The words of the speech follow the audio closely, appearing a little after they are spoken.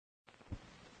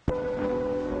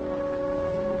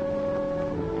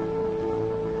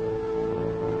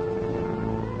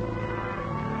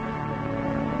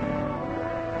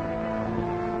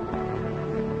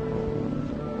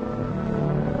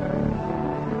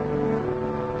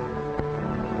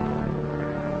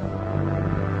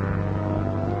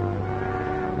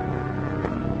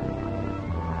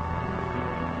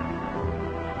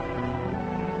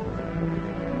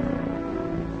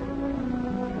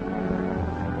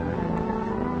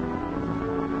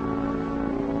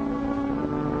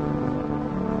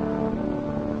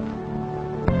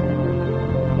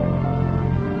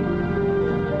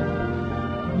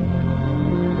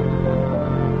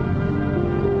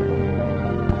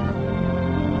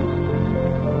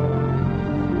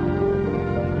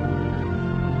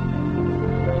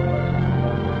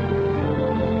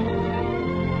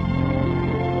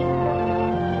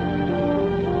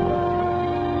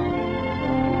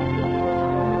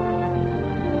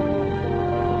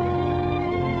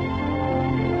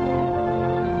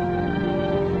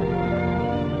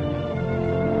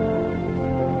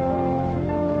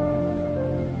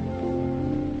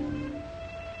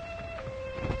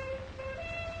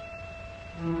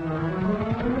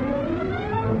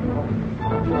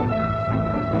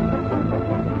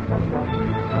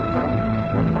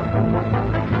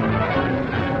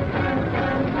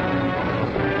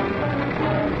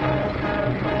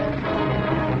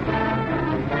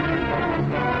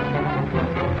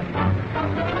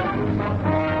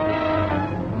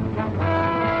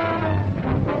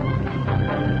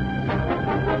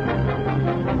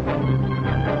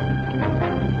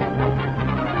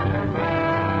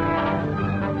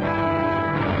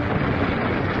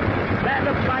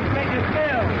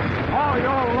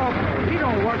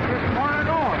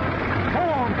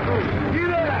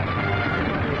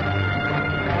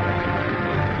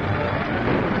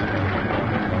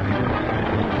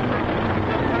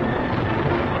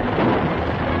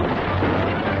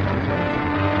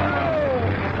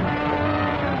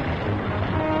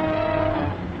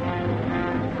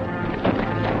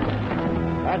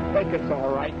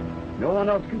No one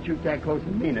else can shoot that close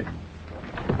and mean it.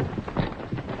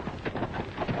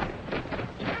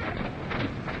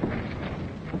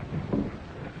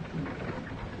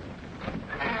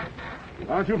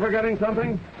 Aren't you forgetting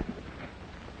something?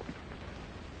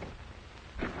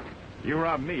 You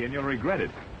robbed me, and you'll regret it.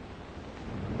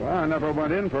 Well, I never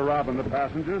went in for robbing the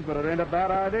passengers, but it ain't a bad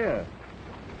idea.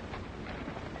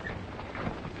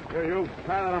 Here, you.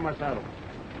 Tie that on my saddle.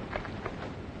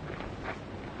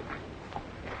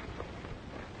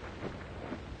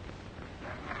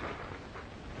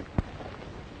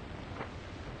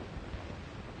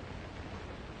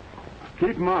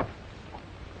 Keep 'em up.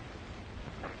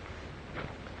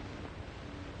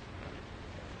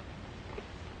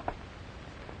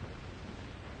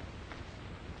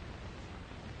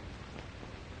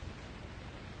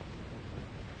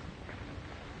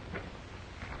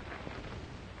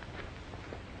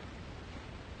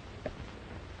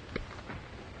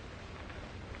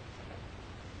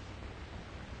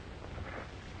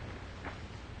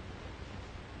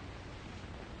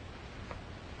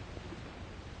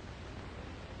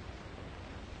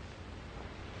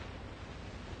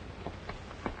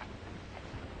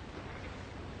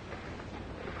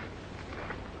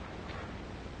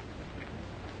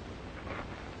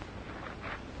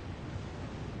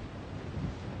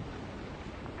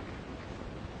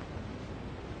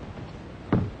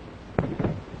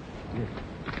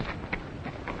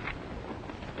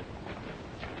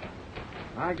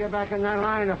 I'd get back in that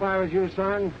line if I was you,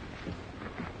 son.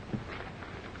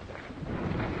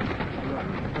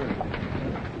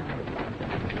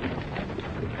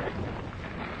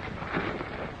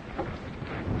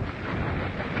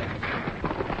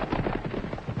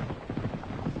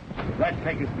 Let's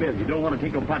take his bill. You don't want to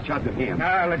take no pot shots at him.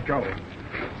 Now, let go.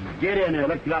 Get in there.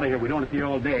 Let's get out of here. We don't want to see you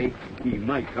all day. He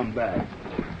might come back.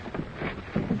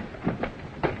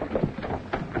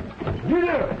 Get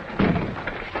there!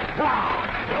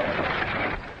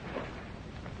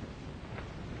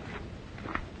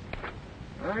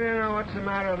 I don't know what's the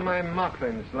matter with my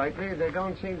muffins lately. They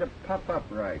don't seem to puff up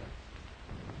right.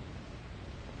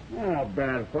 Oh,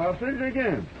 bad sausage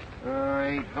again. I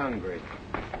ain't hungry.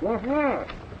 What's that?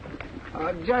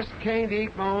 I just can't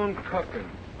eat my own cooking.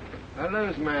 I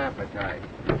lose my appetite.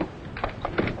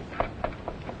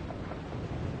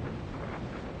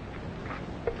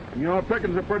 You know,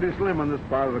 pickings are pretty slim in this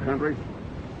part of the country.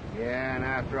 Yeah, and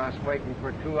after us waiting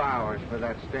for 2 hours for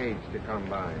that stage to come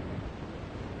by.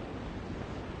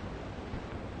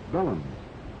 Bellounds.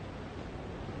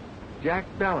 Jack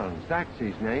Bellounds, that's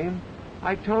his name.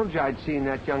 I told you I'd seen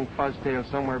that young fuzztail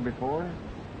somewhere before.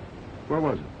 Where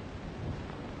was it?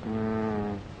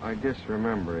 I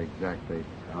disremember exactly.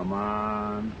 Come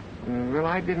on. Well,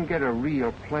 I didn't get a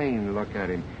real plain look at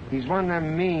him. He's one of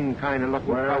them mean kind of looking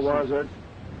Where fusses. was it?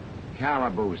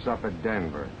 Calaboose up at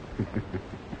Denver.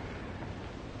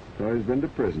 So he's been to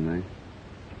prison, eh?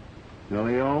 Well,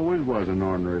 he always was an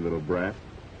ordinary little brat.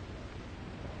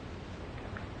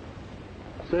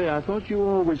 Say, I thought you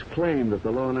always claimed that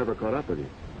the law never caught up with you.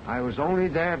 I was only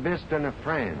there visiting a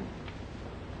friend.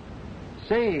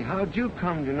 Say, how'd you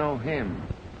come to know him?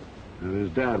 And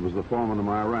his dad was the foreman of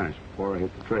my ranch before I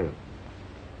hit the trail.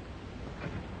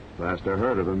 Last I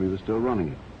heard of him, he was still running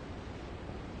it.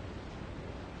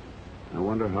 I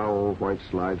wonder how old White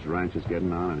Slide's ranch is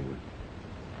getting on anyway.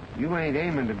 You ain't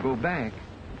aiming to go back.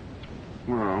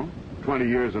 Well, 20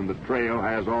 years on the trail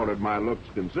has altered my looks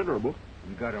considerable.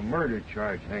 You got a murder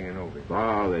charge hanging over you.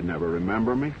 Oh, they'd never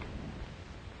remember me.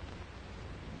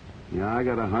 Yeah, I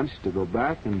got a hunch to go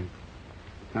back and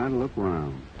kind of look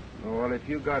around. Oh, well, if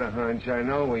you got a hunch, I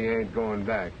know we ain't going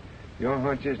back. Your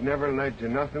hunches never led to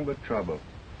nothing but trouble.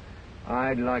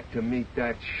 I'd like to meet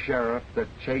that sheriff that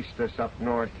chased us up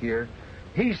north here.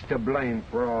 He's to blame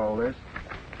for all this.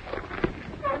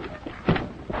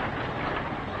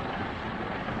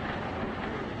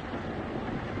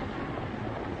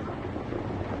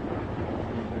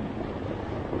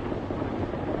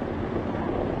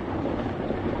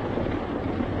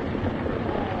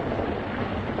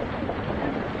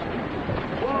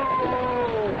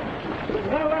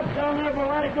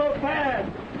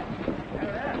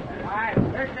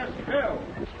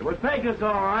 It was Pegasus,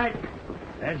 all right.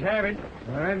 Let's have it.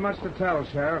 There ain't much to tell,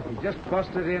 Sheriff. He just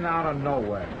busted in out of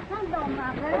nowhere. Hello,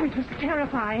 Mother. Oh, it was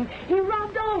terrifying. He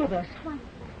robbed all of us. Why,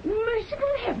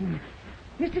 merciful heaven.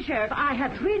 Mr. Sheriff, I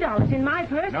had $3 in my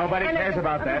purse. Nobody cares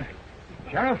about that.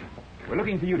 Sheriff, we're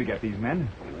looking for you to get these men.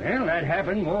 Well, that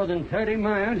happened more than 30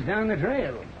 miles down the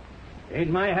trail. Ain't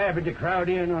my habit to crowd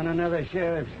in on another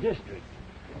sheriff's district.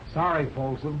 Sorry,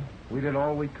 Folsom. We did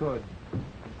all we could.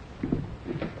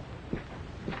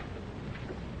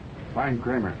 Find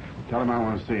Kramer. Tell him I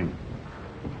want to see him.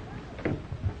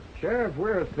 Sheriff,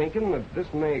 we're thinking that this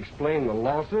may explain the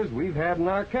losses we've had in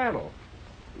our cattle.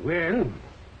 Well,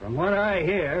 from what I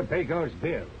hear, Pecos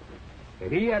Bill,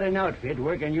 if he had an outfit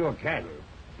working your cattle,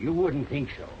 you wouldn't think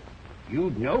so.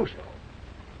 You'd know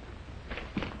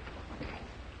so.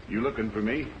 You looking for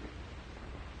me?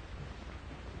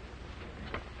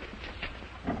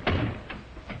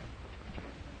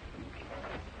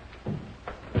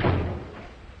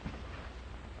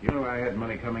 You know I had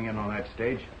money coming in on that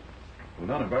stage? Well,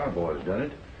 none of our boys done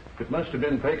it. It must have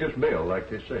been Pecos Bill, like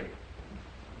they say.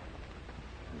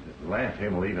 Laugh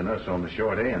him leaving us on the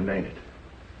short end, ain't it?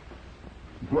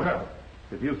 Well,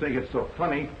 if you think it's so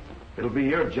funny, it'll be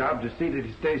your job to see that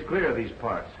he stays clear of these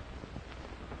parts.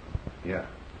 Yeah.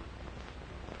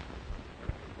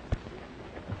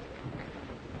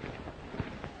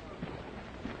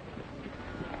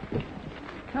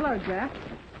 Hello, Jack.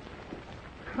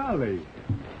 Golly.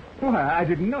 Why, I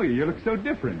didn't know you. You look so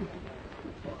different.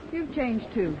 You've changed,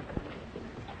 too.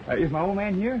 Is my old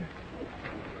man here?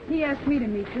 He asked me to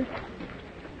meet you.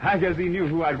 I guess he knew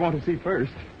who I'd want to see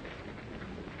first.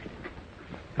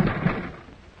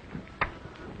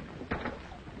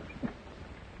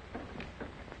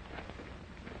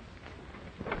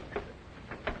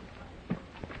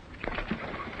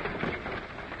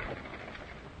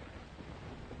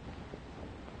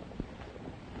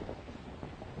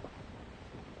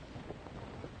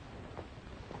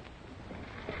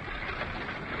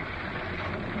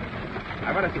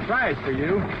 I've got a surprise for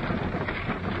you.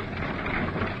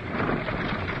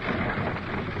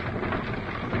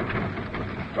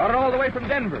 Brought it all the way from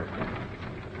Denver.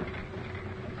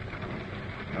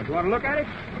 Don't you want to look at it?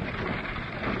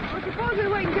 Well, suppose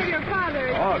we wait until your father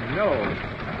is... Oh,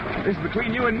 no. This is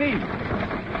between you and me.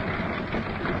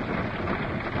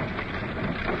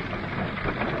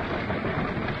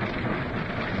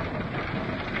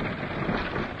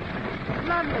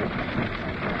 Lovely.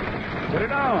 Put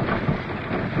it on.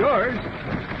 It's yours.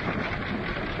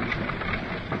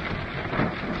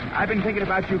 I've been thinking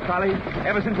about you, Polly,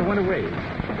 ever since I went away.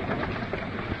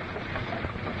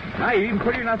 Now you're even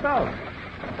prettier than I thought.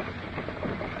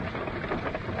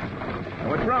 Now,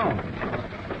 what's wrong?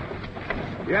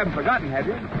 You haven't forgotten, have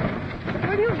you?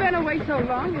 Well, you've been away so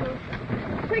long,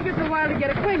 it'll take us a while to get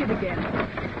acquainted again.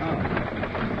 Oh.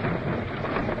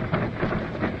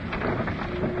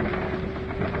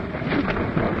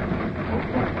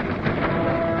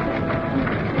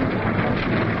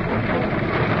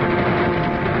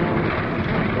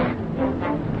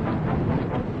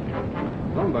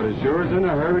 Somebody's sure is in a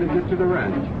hurry to get to the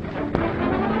ranch.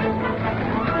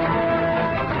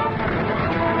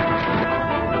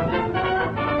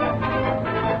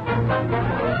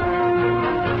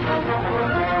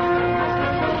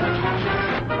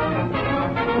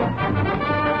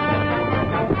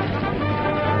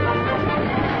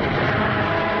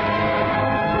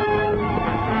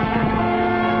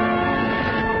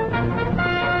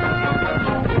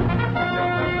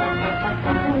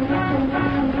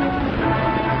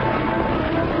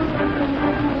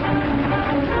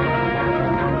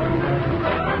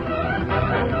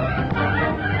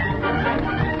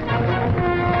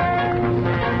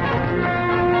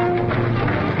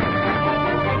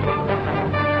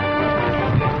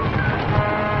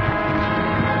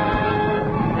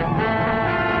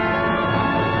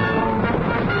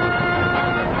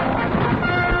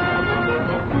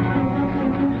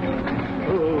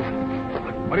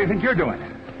 What do you think you're doing?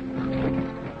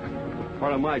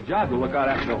 Part of my job to look out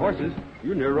after the horses.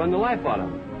 You near run the life out of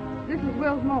them. This is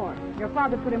Will's mower. Your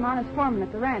father put him on as foreman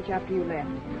at the ranch after you left.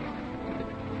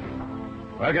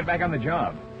 Well, get back on the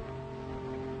job.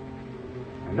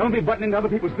 And don't be butting into other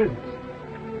people's business.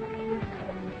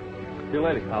 See you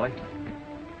later, Collie.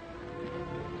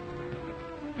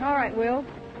 All right, Will.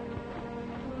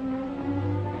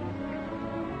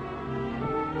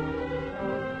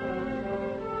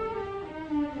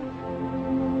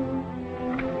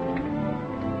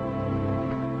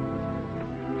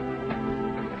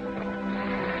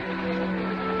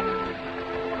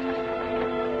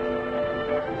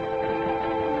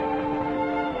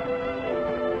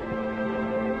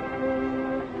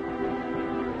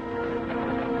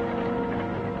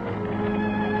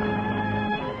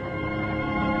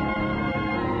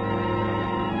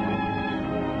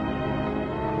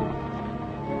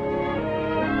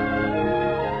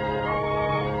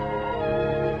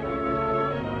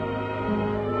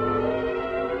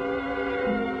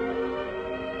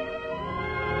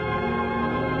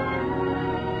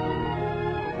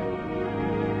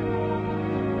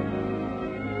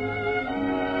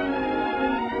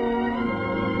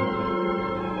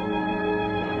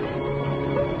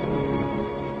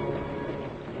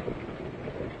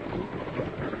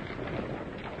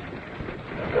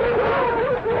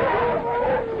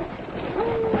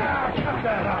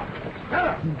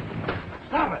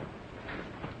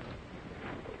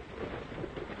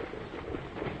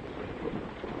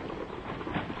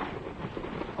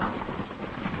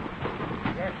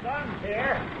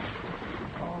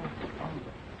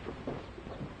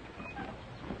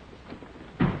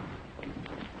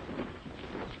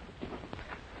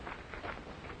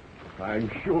 I'm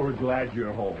sure glad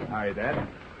you're home. Hi, Dad.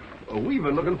 We've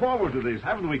been looking forward to this,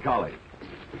 haven't we, Collie?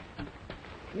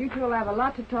 You two will have a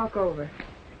lot to talk over.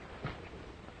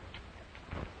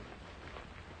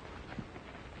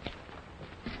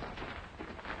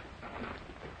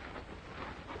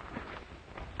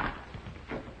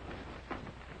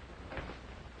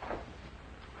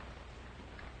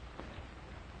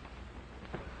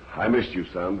 I missed you,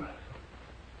 son.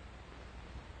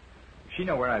 She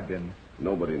know where I've been.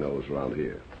 Nobody knows around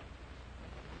here.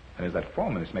 And there's that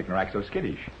foreman that's making her act so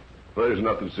skittish. But there's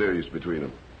nothing serious between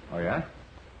them. Oh, yeah?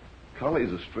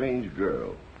 Collie's a strange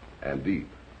girl, and deep.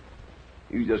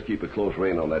 You just keep a close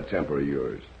rein on that temper of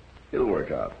yours. It'll work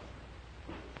out.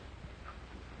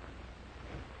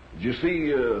 Did you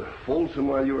see Folsom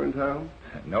while you were in town?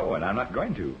 No, and I'm not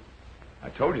going to. I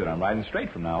told you that I'm riding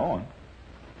straight from now on.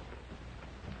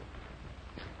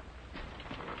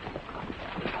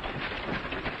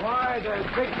 Why, there's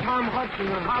Big Tom Hudson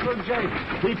and Hobble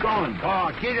Jake. Keep going. Oh,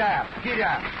 get up, get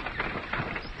up.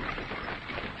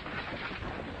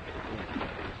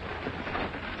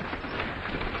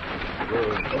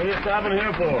 What are you stopping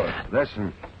here for?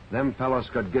 Listen, them fellows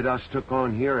could get us took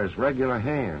on here as regular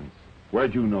hands.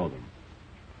 Where'd you know them?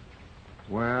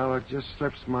 Well, it just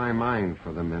slips my mind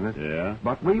for the minute. Yeah?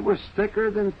 But we was thicker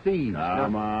than thieves.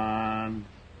 Come on.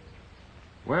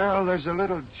 Well, there's a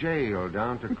little jail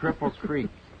down to Cripple Creek.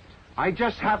 I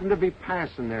just happened to be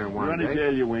passing there one day. Any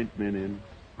jail you ain't been in?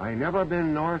 I never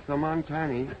been north of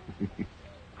Montana.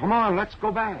 Come on, let's go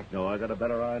back. No, I got a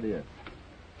better idea.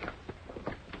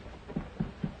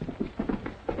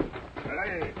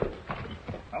 Hey.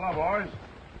 Hello, boys.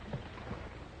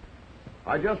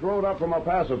 I just rode up from El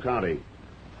Paso County.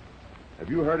 Have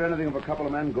you heard anything of a couple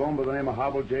of men going by the name of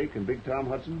Hobble Jake and Big Tom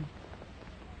Hudson?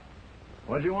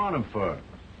 What'd you want them for?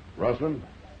 Rustling.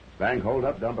 Bank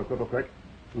holdup down by Cripple Creek.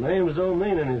 Names don't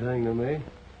mean anything to me.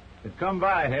 If come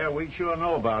by here, we'd sure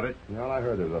know about it. Well, I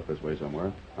heard they was up this way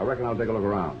somewhere. I reckon I'll take a look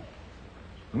around.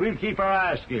 We'll keep our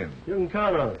eyes skinned. You can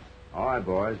count on it. All right,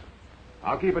 boys.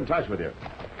 I'll keep in touch with you.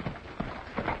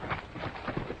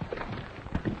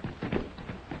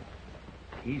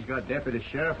 He's got deputy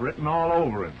sheriff written all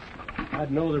over him.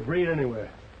 I'd know the breed anywhere.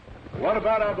 What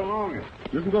about our belongings?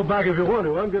 You can go back if you want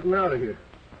to. I'm getting out of here.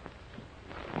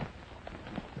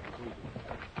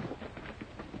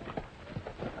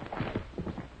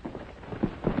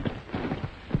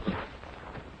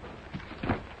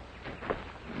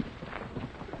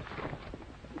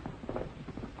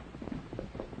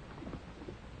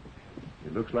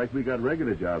 It looks like we got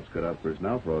regular jobs cut out for us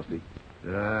now, Frosty.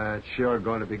 It's sure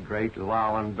going to be great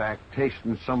lolling back,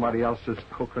 tasting somebody else's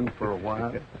cooking for a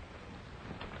while.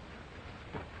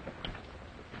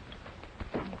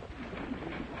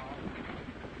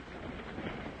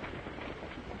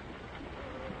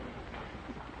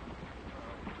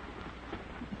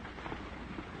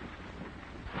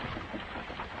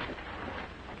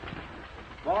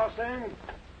 Boston?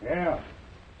 Yeah.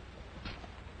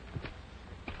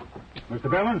 Mr.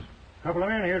 Bellounds, a couple of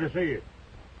men here to see you.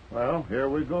 Well, here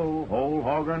we go. Whole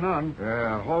hog or none.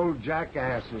 Whole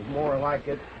jackass is more like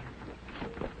it.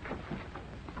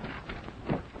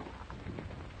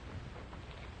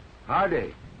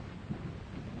 Howdy.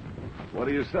 What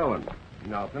are you selling?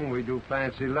 Nothing. We do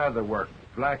fancy leather work,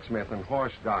 blacksmith and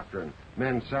horse doctoring,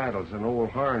 men's saddles and old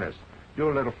harness. Do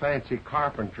a little fancy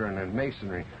carpentering and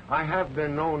masonry. I have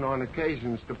been known on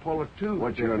occasions to pull a tooth.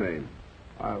 What's your name?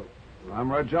 I'm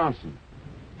Red Johnson.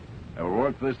 Ever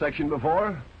worked for this section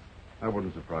before? That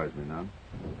wouldn't surprise me, none.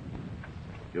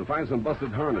 You'll find some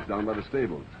busted harness down by the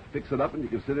stables. Fix it up and you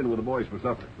can sit in with the boys for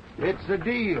supper. It's a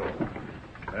deal.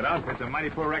 That outfit's a mighty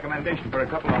poor recommendation for a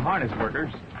couple of harness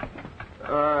workers.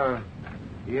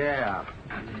 Yeah.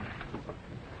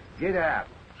 Get out.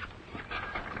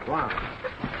 Come on.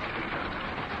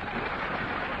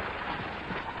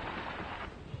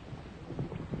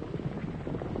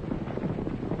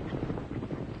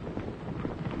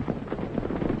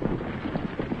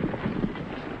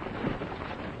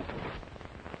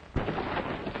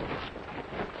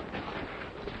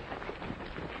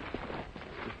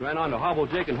 Ran on to Hobble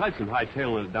Jake and Hudson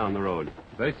hightailing it down the road.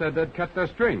 They said they'd cut their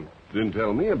string. Didn't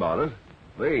tell me about it.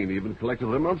 They ain't even collected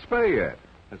a month's pay yet.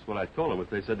 That's what I told them,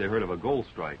 but they said they heard of a gold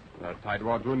strike.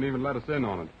 Tightwads wouldn't even let us in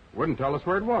on it. Wouldn't tell us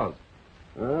where it was.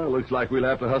 Looks like we'll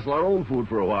have to hustle our own food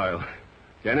for a while.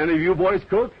 Can any of you boys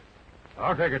cook?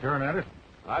 I'll take a turn at it.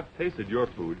 I've tasted your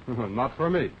food. Not for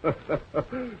me.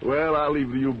 Well, I'll leave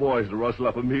it to you boys to rustle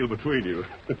up a meal between you.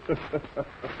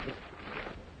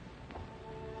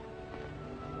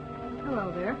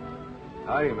 Hello there.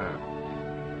 Howdy,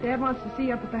 ma'am. Dad wants to see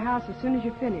you up at the house as soon as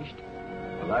you're finished.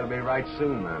 Well, that'll be right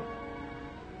soon, ma'am.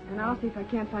 And I'll see if I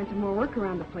can't find some more work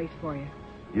around the place for you.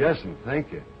 Yes, and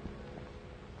thank you.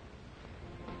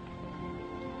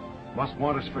 Must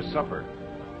want us for supper.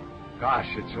 Gosh,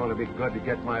 it's going to be good to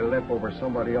get my lip over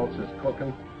somebody else's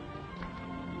cooking.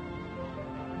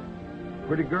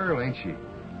 Pretty girl, ain't she?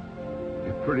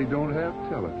 If pretty don't have,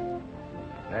 tell it.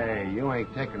 Hey, you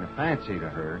ain't taking a fancy to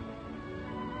her.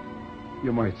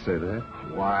 You might say that.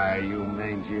 Why, you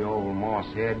mangy old moss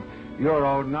head, you're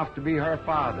old enough to be her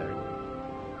father.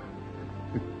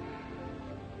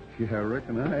 Yeah, I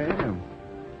reckon I am.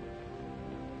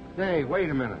 Hey, wait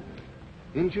a minute.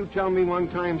 Didn't you tell me one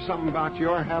time something about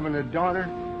your having a daughter?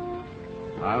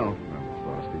 I don't remember,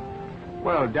 Frosty.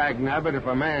 Well, dagnabbit, if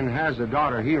a man has a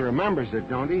daughter, he remembers it,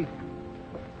 don't he?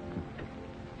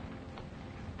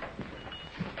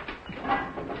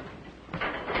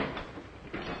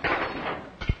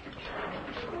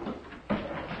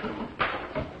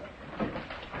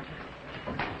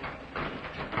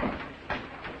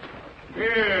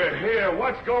 Here,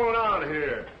 what's going on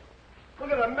here?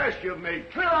 Look at the mess you've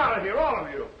made. Clear out of here, all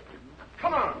of you.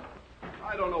 Come on.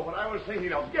 I don't know what I was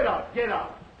thinking of. Get out, get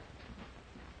out.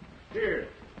 Here.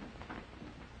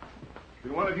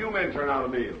 Can one of you men turn out a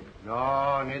meal?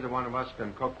 No, neither one of us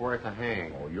can cook worth a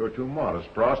hang. Oh, you're too modest,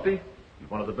 Frosty. He's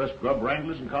one of the best grub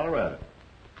wranglers in Colorado.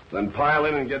 Then pile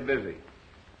in and get busy.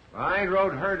 I ain't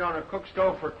rode herd on a cook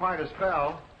stove for quite a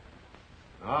spell.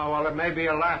 Oh, well, it may be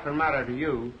a laughing matter to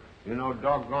you. You know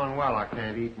doggone well I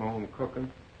can't eat my own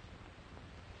cooking.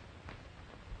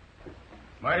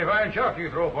 Mighty fine chuck you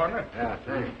throw, partner. Yeah,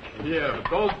 thanks. Yeah, but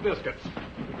those biscuits.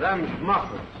 Them's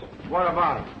muffins. What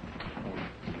about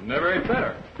them? Never ate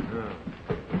better. Oh.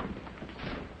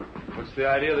 What's the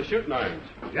idea of the shooting irons?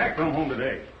 Jack come home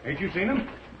today. Ain't you seen him?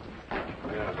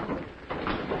 Yeah.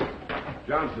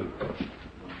 Johnson.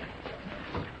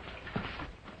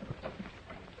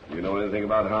 You know anything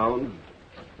about hounds?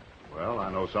 Well,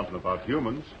 I know something about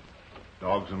humans.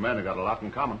 Dogs and men have got a lot in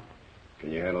common.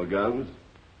 Can you handle guns?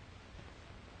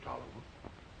 Tolerable.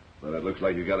 Well, it looks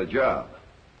like you got a job.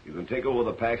 You can take over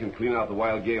the pack and clean out the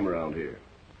wild game around here.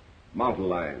 Mountain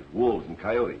lions, wolves, and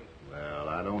coyotes. Well,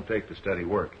 I don't take to steady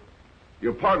work.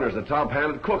 Your partner's a top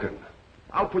hand at cooking.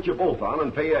 I'll put you both on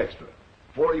and pay extra.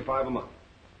 $45 a month.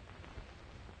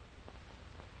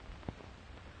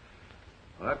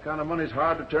 Well, that kind of money's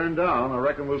hard to turn down. I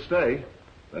reckon we'll stay.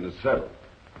 Then it's settled.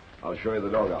 I'll show you the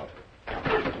doghouse.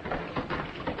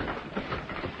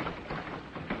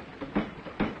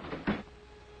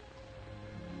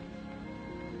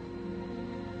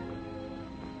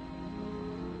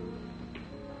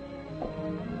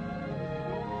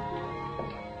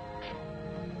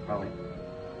 Polly.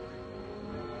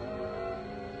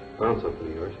 Found something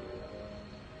of yours.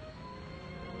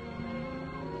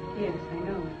 Yes, I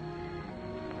know.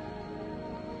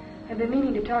 I've been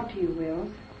meaning to talk to you, Wills.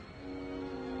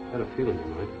 I had a feeling you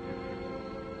might.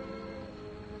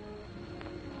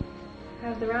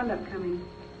 How's the roundup coming?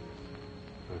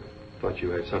 I thought you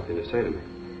had something to say to me.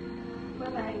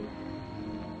 Well,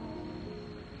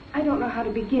 I don't know how to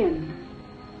begin.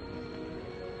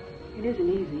 It isn't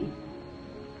easy.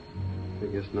 I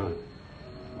guess not.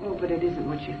 Oh, but it isn't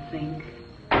what you think.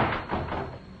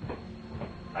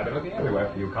 I've been looking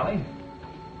everywhere for you, Connie.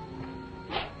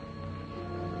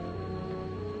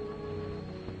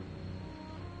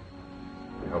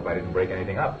 I hope I didn't break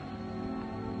anything up.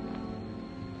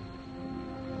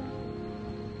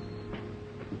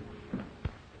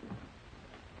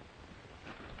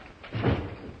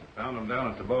 Found him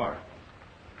down at the bar.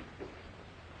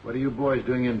 What are you boys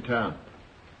doing in town?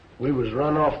 We was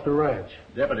run off the ranch.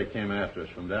 Deputy came after us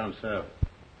from down south.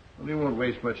 Well, he won't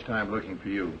waste much time looking for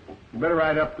you. You better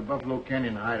ride up to Buffalo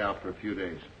Canyon hideout for a few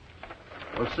days.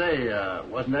 Well, say,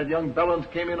 wasn't that young Bellounds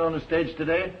came in on the stage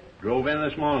today? Drove in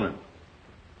this morning.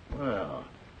 Well,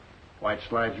 White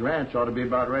Slides Ranch ought to be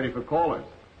about ready for callers.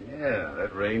 Yeah,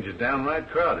 that range is downright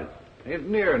crowded. Ain't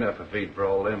near enough a feed for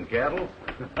all them cattle.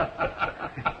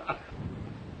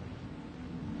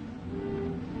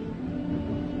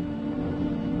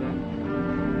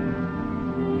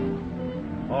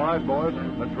 All right, boys.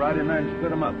 Let's ride in there and split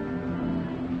them up.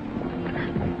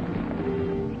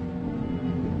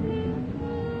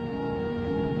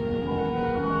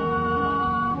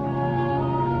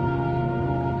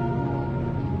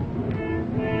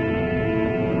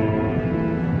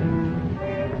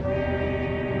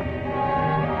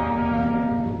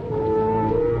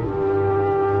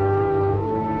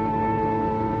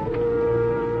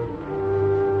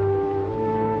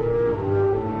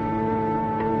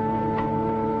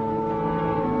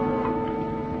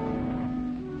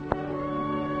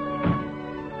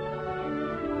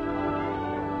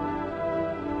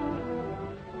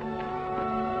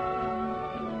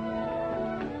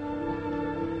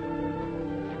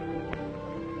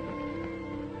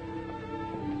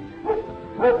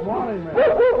 Morning,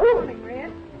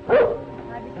 Red.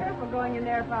 I'd be careful going in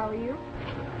there if I were you.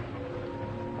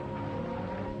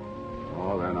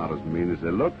 Oh, they're not as mean as they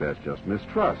look. That's just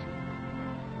mistrust.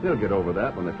 They'll get over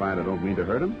that when they find I don't mean to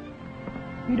hurt them.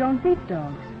 You don't beat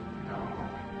dogs.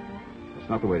 It's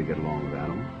not the way to get along with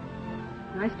animals.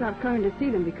 I stopped coming to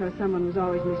see them because someone was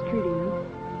always mistreating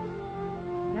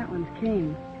them. That one's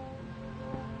Kane.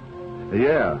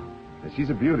 Yeah, and she's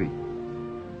a beauty.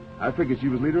 I figured she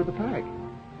was leader of the pack.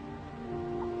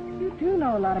 You do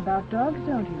know a lot about dogs,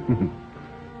 don't you?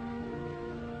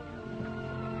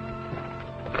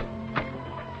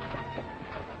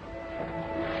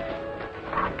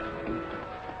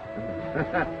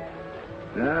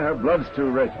 Yeah, her blood's too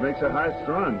rich. Makes her high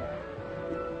strung.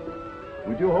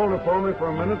 Would you hold her for me for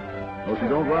a minute? So she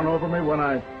don't run over me when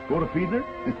I go to feed her?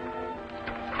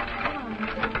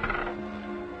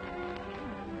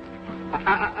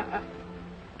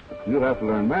 You'll have to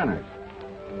learn manners.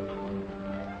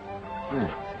 You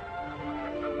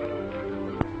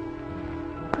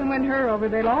can win her over.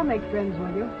 They'll all make friends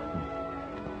with you.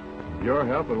 With your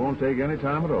help, it won't take any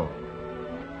time at all.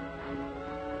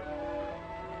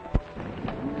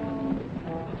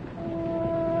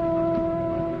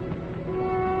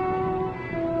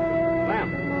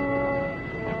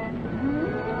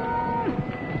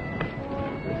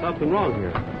 Something wrong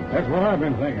here. That's what I've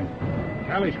been thinking.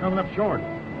 Tally's coming up short.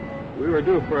 We were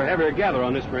due for a heavier gather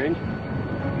on this range.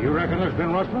 You reckon there's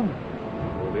been rustling?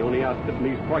 We're the only outfit in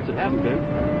these parts that haven't been.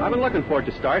 I've been looking for it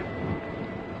to start.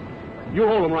 You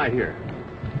hold them right here.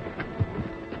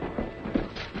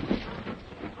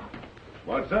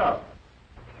 What's up?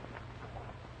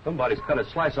 Somebody's cut a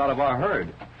slice out of our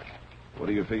herd. What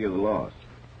do you figure the loss?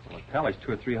 Well, the tally's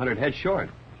 200 or 300 head short.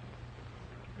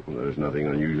 Well, there's nothing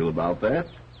unusual about that.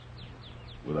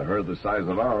 With a herd the size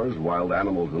of ours, wild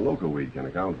animals and local weed can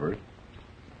account for it.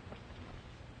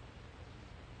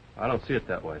 I don't see it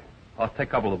that way. I'll take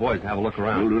a couple of the boys and have a look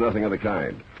around. We'll do nothing of the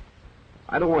kind.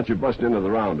 I don't want you busting into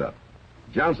the roundup.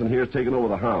 Johnson here's taking over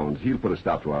the hounds. He'll put a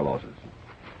stop to our losses.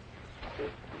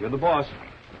 You're the boss.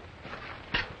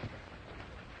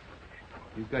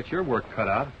 You've got your work cut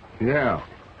out. Yeah.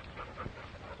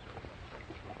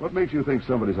 What makes you think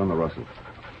somebody's on the rustle?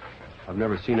 I've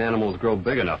never seen animals grow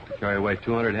big enough to carry away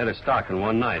 200 head of stock in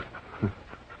one night.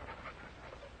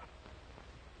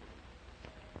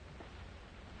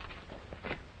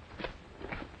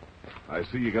 I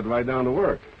see you got right down to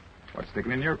work. What's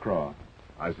sticking in your craw?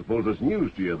 I suppose it's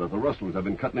news to you that the rustlers have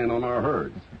been cutting in on our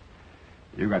herds.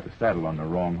 You got the saddle on the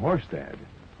wrong horse, Dad.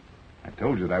 I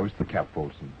told you that was the Cap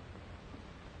Folsom.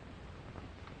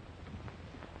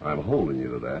 I'm holding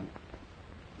you to that.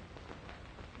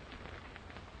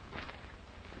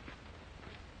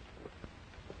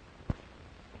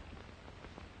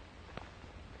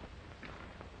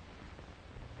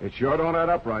 It sure don't add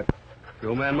up right. The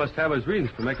old man must have his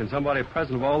reasons for making somebody a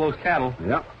present of all those cattle.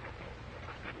 Yep.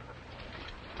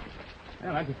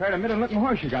 Well, that's a fairly middle-looking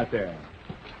horse you got there.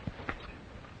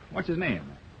 What's his name?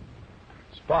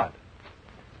 Spot.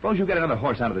 Suppose you get another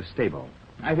horse out of the stable.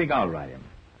 I think I'll ride him.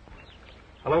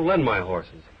 I don't lend my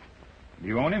horses. Do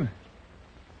you own him?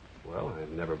 Well, I've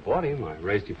never bought him. I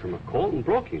raised him from a colt and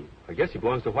broke him. I guess he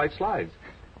belongs to White Slides.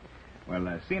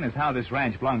 Well, seeing as how this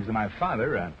ranch belongs to my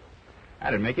father,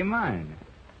 I'd make him mine.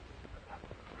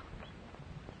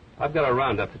 I've got a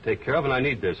roundup to take care of, and I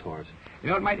need this horse. You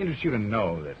know, it might interest you to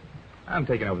know that I'm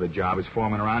taking over the job as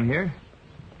foreman around here.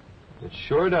 It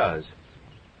sure does.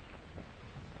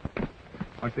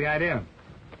 What's the idea?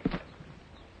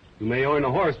 You may own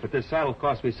a horse, but this saddle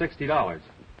cost me $60.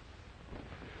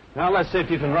 Now, let's see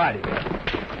if you can ride it.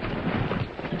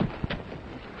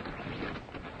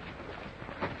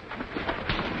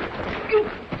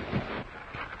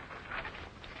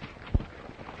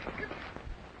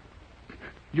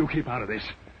 You keep out of this.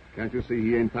 Can't you see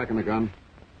he ain't packing a gun?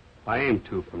 I aim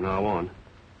to from now on.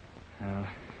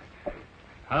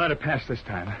 I'll let it pass this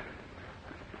time.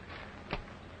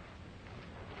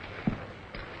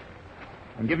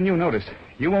 I'm giving you notice.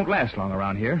 You won't last long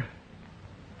around here.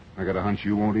 I got a hunch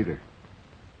you won't either.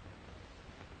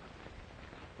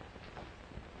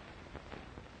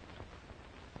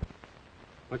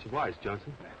 Much obliged,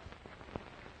 Johnson.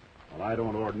 Well, I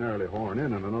don't ordinarily horn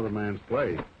in on another man's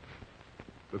play.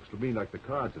 Looks to me like the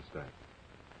cards are stacked.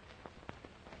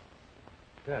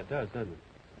 Yeah, it does, doesn't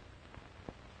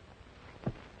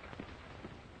it?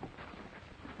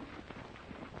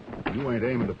 You ain't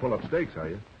aiming to pull up stakes, are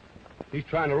you? He's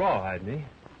trying to rawhide me.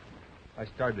 I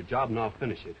started the job, and I'll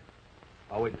finish it.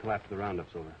 I'll wait until after the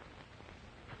roundup's over.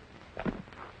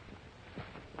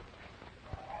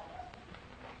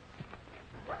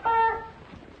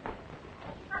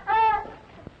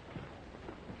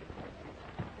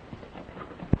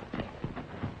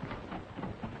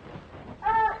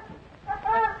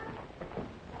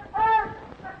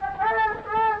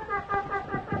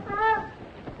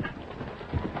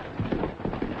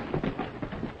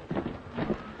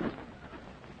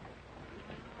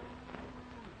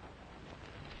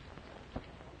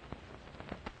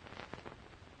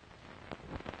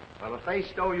 Well, if they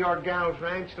stole your gal's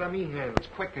ranch, let me handle it. It's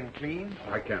quick and clean.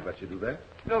 I can't let you do that.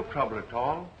 No trouble at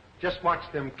all. Just watch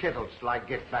them kittles till I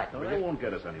get back. No, they won't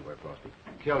get us anywhere, Frosty.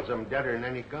 Kills them deader than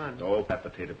any gun. Oh, that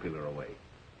potato peeler away.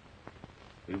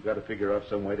 We've got to figure out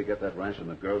some way to get that ranch in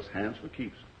the girl's hands for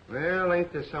keeps. Well,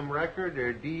 ain't there some record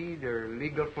or deed or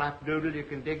legal flapdoodle you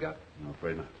can dig up? I'm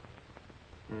afraid not.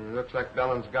 Looks like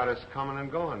Bellounds got us coming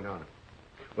and going, don't it?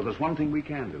 Well, there's one thing we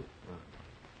can do.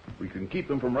 We can keep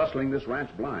them from rustling this ranch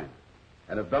blind.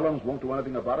 And if Bellounds won't do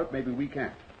anything about it, maybe we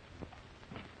can't.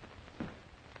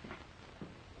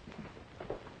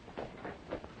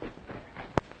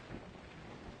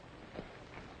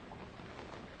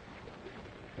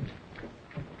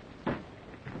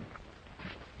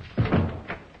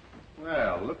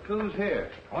 Well, look who's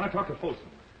here. I want to talk to Folsom.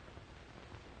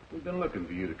 We've been looking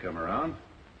for you to come around.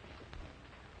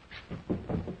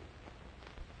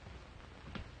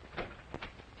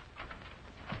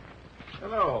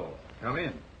 Hello. Come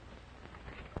in.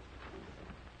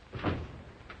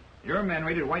 Your men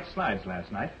raided White Slides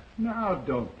last night. Now,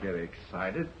 don't get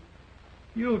excited.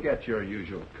 You'll get your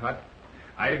usual cut.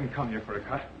 I didn't come here for a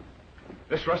cut.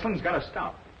 This rustling's got to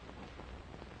stop.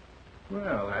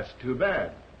 Well, that's too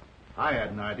bad. I had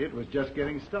an idea it was just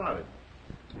getting started.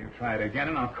 You try it again,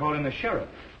 and I'll call in the sheriff.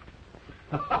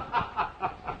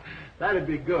 That'd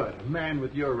be good. A man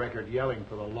with your record yelling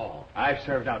for the law. I've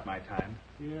served out my time.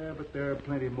 Yeah, but there are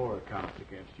plenty more accounts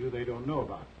against you they don't know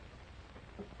about.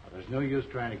 Now, there's no use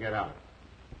trying to get out.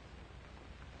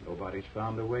 Nobody's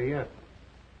found a way yet.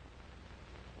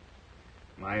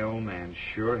 My old man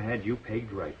sure had you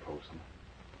pegged right, Folsom.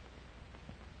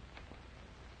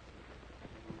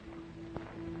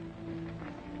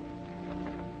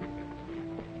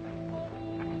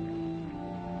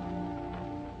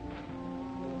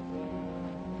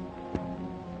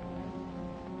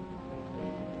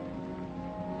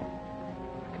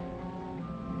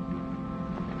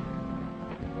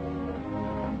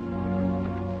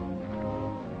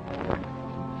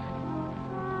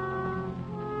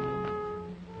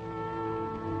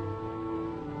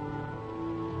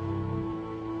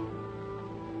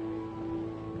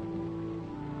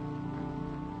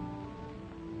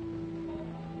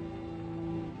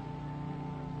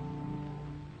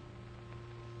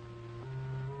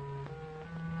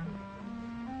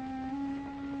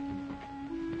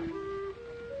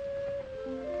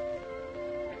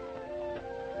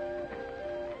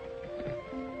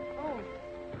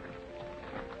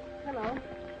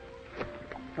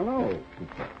 Hello.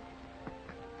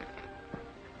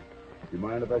 You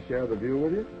mind if I share the view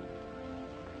with you?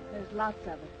 There's lots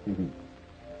of it.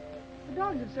 The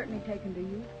dogs have certainly taken to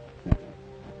you.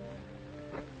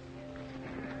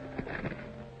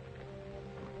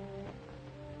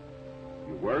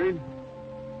 You worried?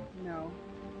 No,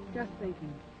 just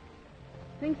thinking.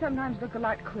 Things sometimes look a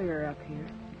lot clearer up here.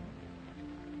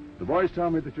 The boys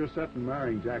tell me that you're set on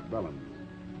marrying Jack Bellounds.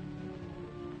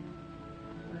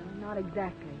 Well, not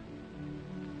exactly.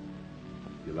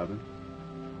 You love him?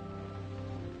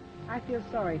 I feel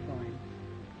sorry for him.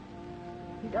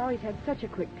 He's always had such a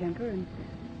quick temper, and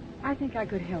I think I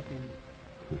could help him.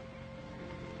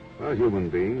 Well, human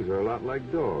beings are a lot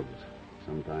like dogs.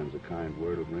 Sometimes a kind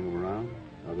word will bring them around.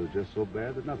 Others just so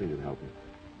bad that nothing can help them.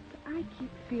 But I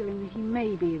keep feeling that he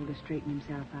may be able to straighten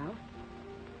himself out.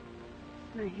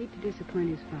 And I hate to disappoint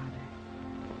his father.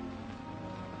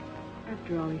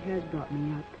 After all, he has brought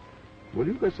me up. Well,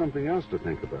 you've got something else to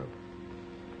think about.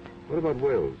 What about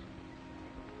Wills?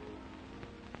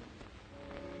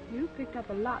 You've picked up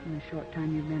a lot in the short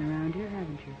time you've been around here,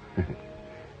 haven't you?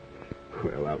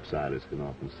 Well, outsiders can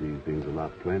often see things a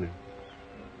lot plainer.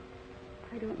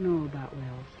 I don't know about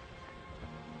Wells.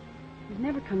 He's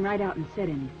never come right out and said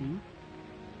anything.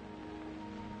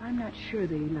 I'm not sure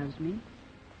that he loves me.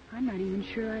 I'm not even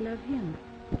sure I love him.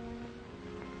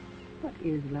 What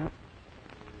is love?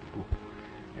 Oh,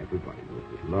 everybody knows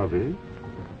what love is.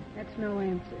 That's no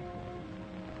answer.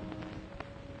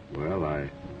 Well, I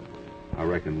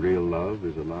reckon real love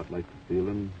is a lot like the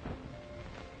feeling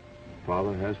a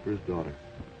father has for his daughter.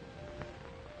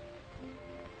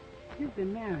 You've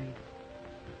been married.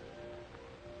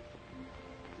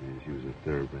 Yeah, she was a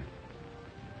thoroughbred.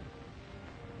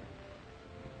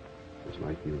 Just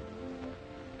like you.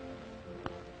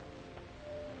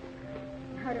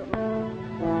 I don't know.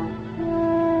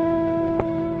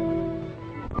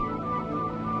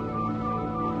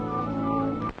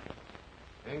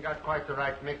 Ain't got quite the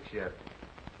right mix yet.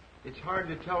 It's hard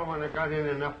to tell when I got in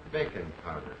enough baking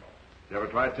powder. You ever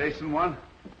tried tasting one?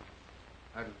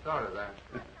 I hadn't thought of that.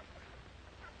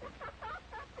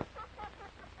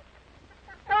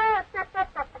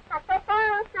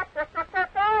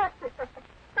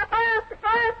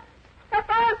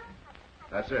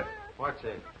 it. What's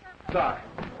it? Doc.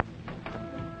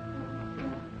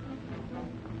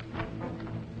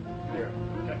 Here,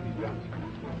 check these guns.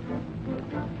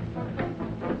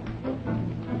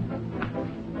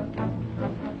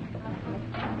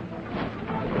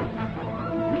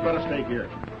 You better stay here.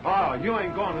 Oh, you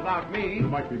ain't going without me. You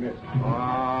might be missed.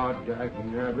 Oh,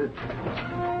 dagnabbit.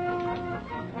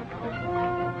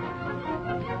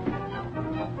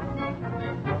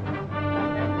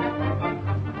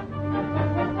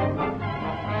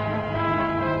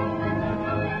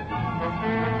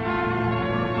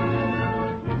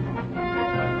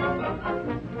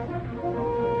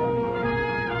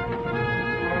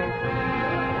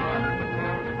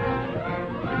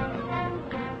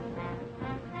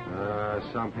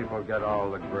 Some people get all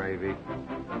the gravy.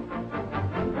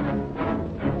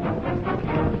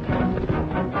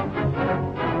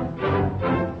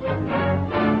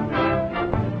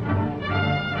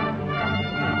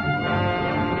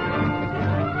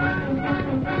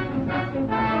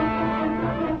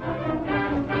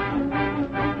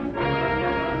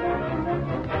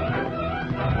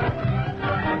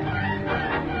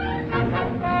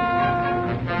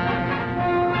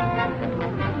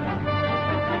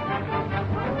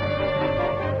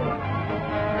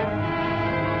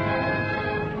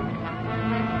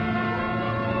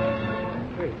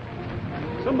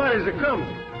 Somebody's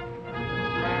a-coming.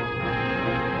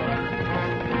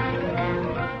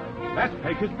 That's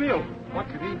Pecos Bill. What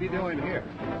could he be doing here?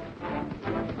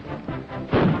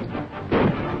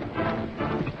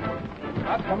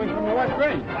 That's coming from the west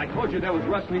range. I told you there was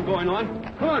rustling going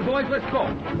on. Come on, boys, let's go.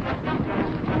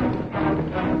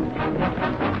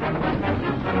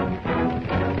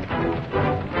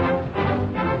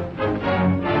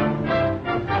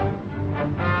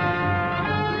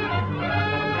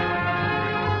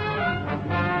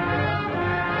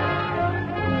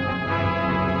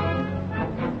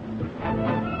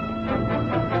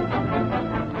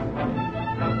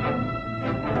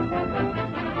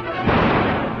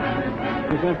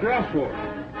 After us for?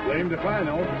 Blamed if I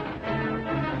know.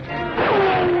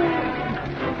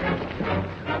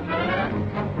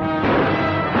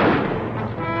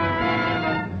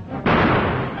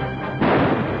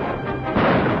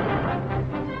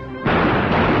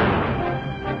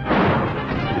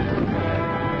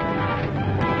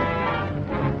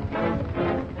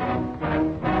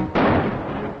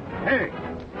 Hey,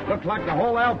 looks like the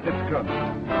whole outfit's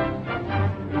coming.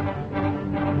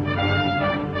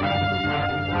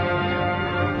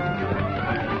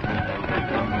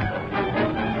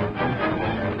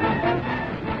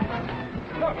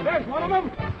 There's one of them.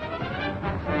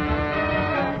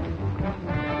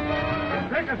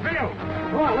 Take a field.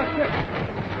 Come on, let's get.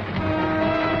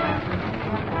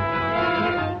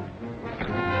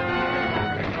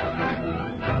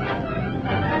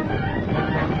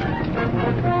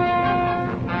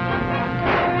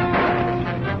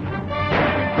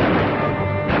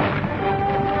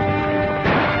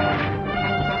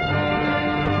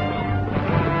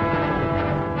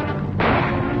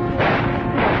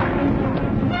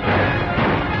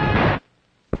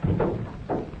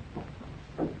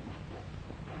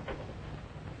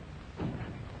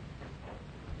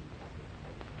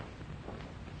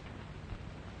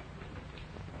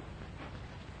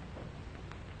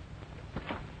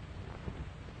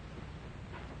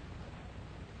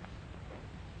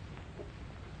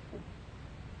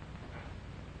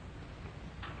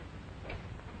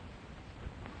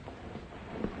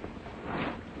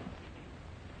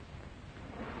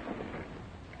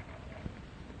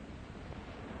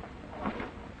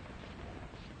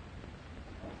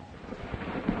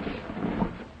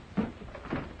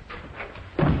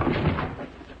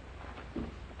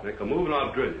 Make a move and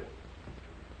I'll drill you.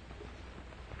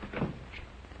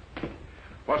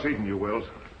 What's eating you, Wills?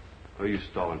 Oh, you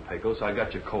stalling, Pecos. I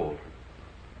got you cold.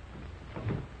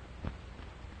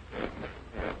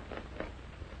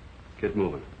 Get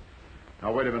moving.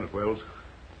 Now, wait a minute, Wills.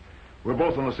 We're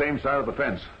both on the same side of the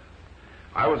fence.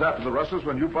 I was after the rustlers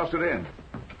when you busted in.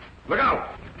 Look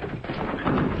out!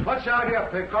 What's out here,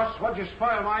 Pecos? What'd you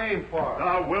spoil my aim for?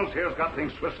 Now, Wills here's got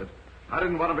things twisted. I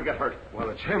didn't want him to get hurt. Well,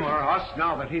 it's him or us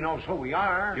now that he knows who we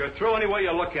are. You're through any way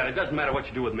you look at it. Doesn't matter what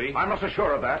you do with me. I'm not so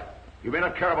sure of that. You may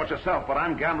not care about yourself, but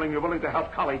I'm gambling you're willing to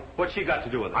help Collie. What's she got to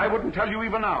do with it? I wouldn't tell you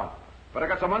even now. But I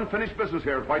got some unfinished business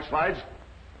here at White Slides.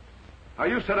 Now,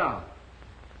 you sit down.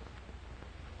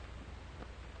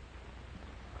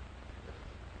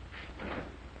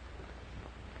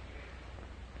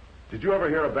 Did you ever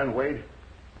hear of Ben Wade?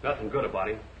 Nothing good about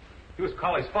him. He was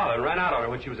Collie's father and ran out on her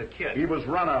when she was a kid. He was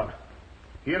run out.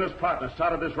 He and his partner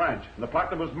started this ranch, and the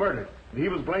partner was murdered, and he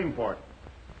was blamed for it.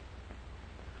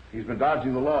 He's been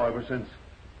dodging the law ever since.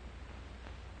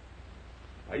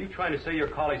 Are you trying to say you're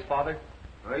Collie's father?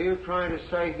 Are you trying to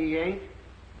say he ain't?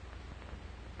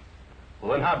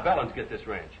 Well, then how'd Bellounds get this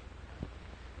ranch?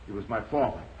 He was my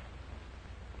foreman.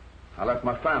 I left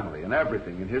my family and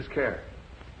everything in his care.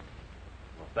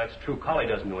 Well, if that's true, Collie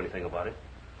doesn't know anything about it.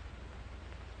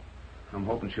 I'm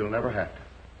hoping she'll never have to.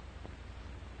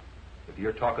 If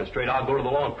you're talking straight, I'll go to the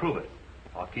law and prove it.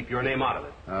 I'll keep your name out of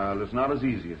it. It's not as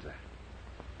easy as that.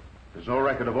 There's no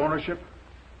record of ownership.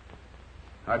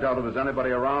 I doubt if there's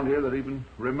anybody around here that even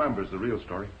remembers the real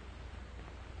story.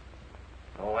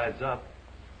 It all adds up.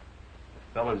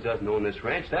 If Bellounds doesn't own this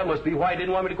ranch, that must be why he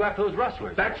didn't want me to go after those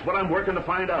rustlers. That's what I'm working to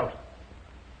find out.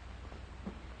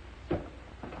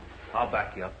 I'll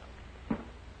back you up.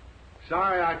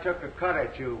 Sorry I took a cut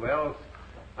at you, Wells.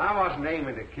 I wasn't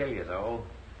aiming to kill you, though.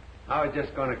 I was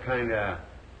just going to kind of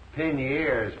pin your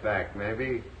ears back,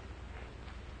 maybe.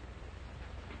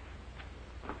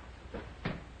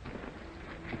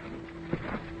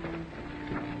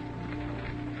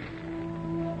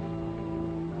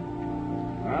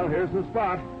 Well, here's the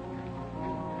spot.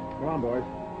 Come on, boys.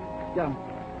 Get 'em.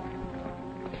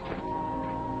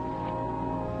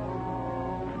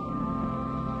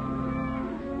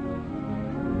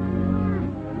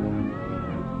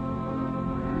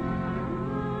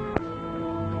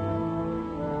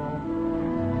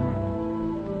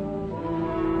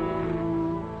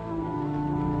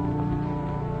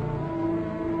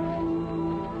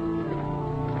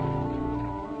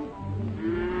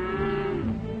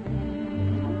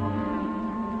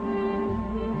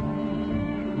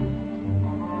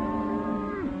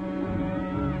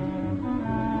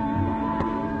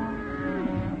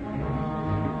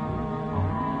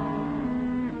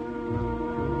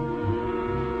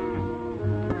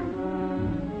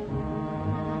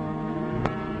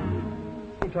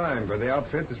 Time for the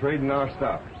outfit that's raiding our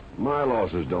stuff. My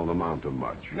losses don't amount to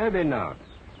much. Maybe not,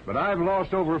 but I've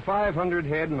lost over 500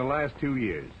 head in the last 2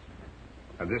 years.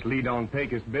 Now, this lead on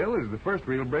Pecos Bill is the first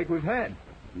real break we've had.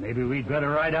 Maybe we'd better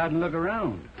ride out and look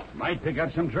around. Might pick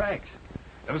up some tracks.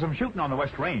 There was some shooting on the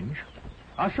West Range.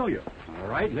 I'll show you. All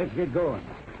right, let's get going.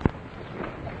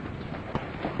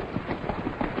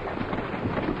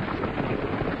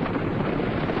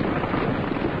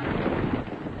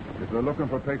 If they're looking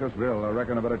for Pecos Bill, I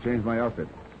reckon I better change my outfit.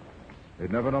 They'd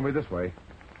never know me this way.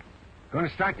 Going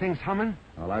to start things humming?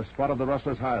 Well, I've spotted the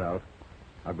rustler's hideout.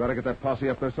 I've got to get that posse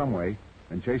up there some way,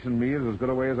 and chasing me is as good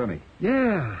a way as any.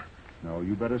 Yeah. No,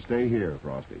 you better stay here,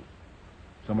 Frosty.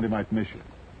 Somebody might miss you.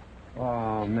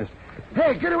 Oh, miss.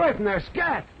 Hey, get away from there,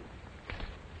 scat!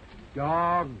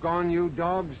 Doggone you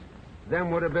dogs. Them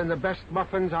would have been the best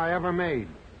muffins I ever made.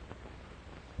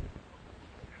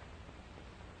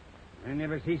 I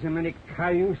never see so many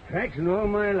cayuse tracks in all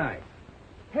my life.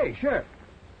 Hey, Sheriff,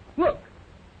 look.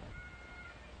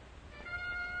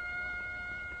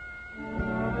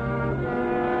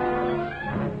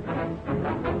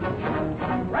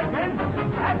 Right, men?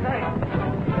 That's right.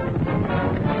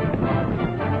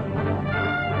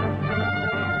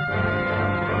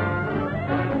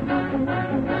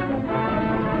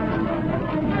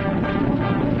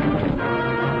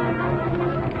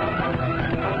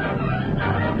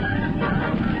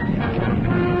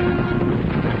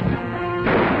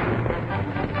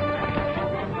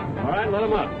 Let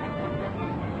him up.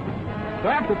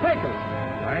 Grab the Pecos.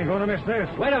 I ain't gonna miss this.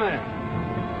 Wait a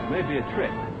minute. Maybe a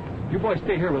trick. You boys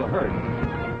stay here with the herd.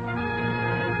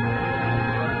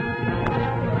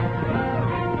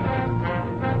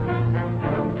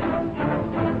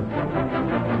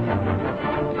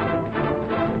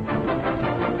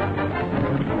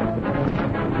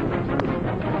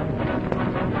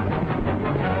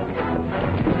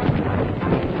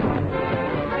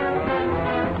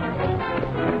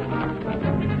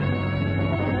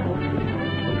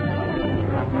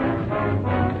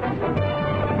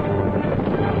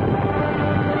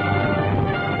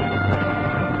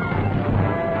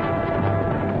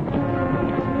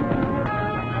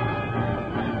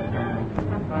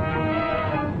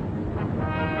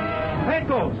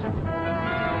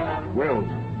 Wills.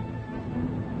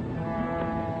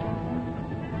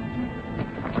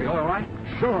 Are you all right?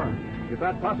 Sure. If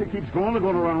that posse keeps going, they're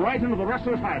going to run right into the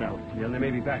rustler's hideout. Yeah, they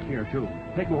may be back here, too.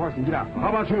 Take my horse and get out. How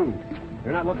about you?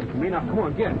 They're not looking for me. Now, come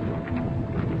on, get.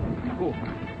 Cool.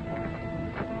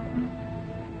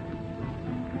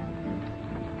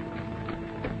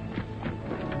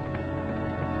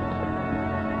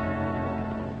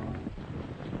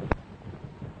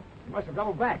 Must have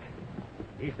doubled back.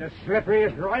 He's the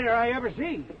slipperiest rider I ever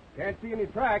see. Can't see any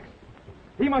tracks.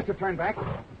 He must have turned back.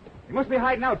 He must be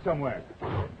hiding out somewhere.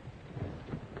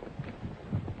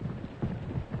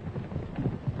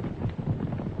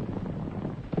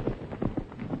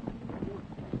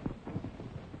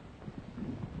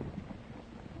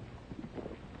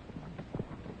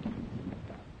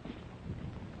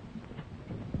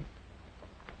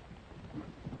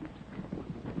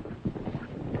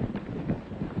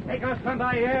 Pecos come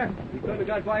by here? He couldn't have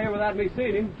got by here without me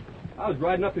seeing him. I was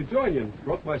riding up to join you and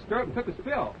broke my stirrup and took a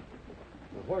spill.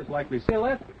 The horse likely still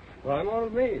left. Well, I'm on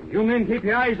with me. You men keep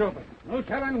your eyes open. No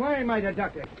telling where he might have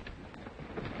ducked it.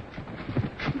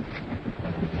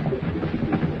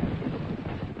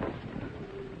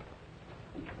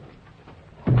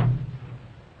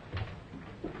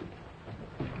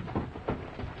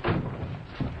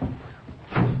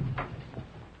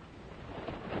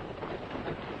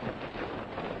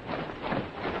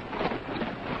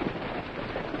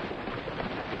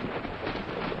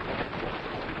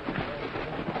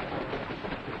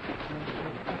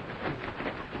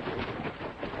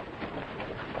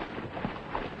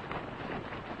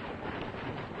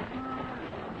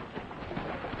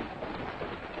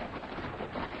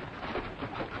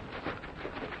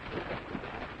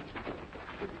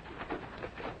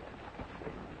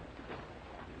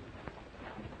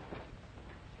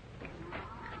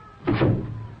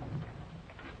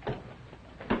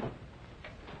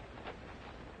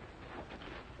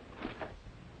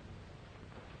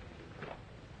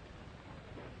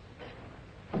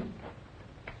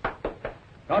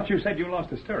 Thought you said you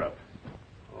lost a stirrup.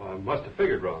 Oh, I must have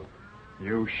figured wrong.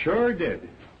 You sure did.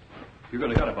 You're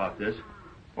going to cut about this.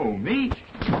 Oh, me?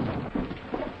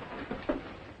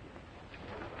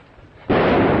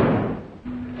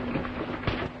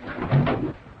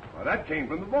 Well, that came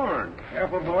from the barn.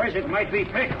 Careful, boys. It might be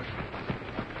Pecos.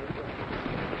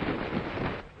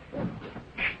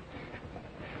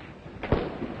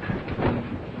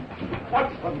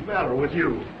 What's the matter with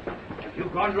you? You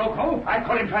gone loco? I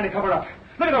caught him trying to cover up.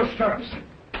 Look at those stirrups.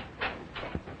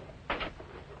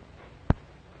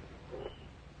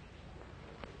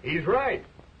 He's right.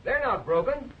 They're not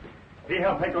broken. See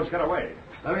how Pecos got away.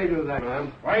 Let me do that,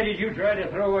 ma'am. Why did you try to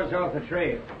throw us off the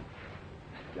trail?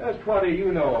 Just what do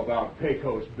you know about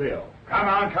Pecos Bill? Come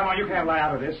on. You can't lie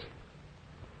out of this.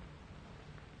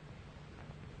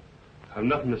 I've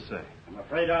nothing to say. I'm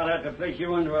afraid I'll have to place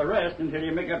you under arrest until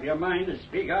you make up your mind to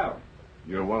speak out.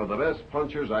 You're one of the best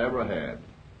punchers I ever had.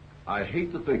 I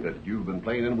hate to think that you've been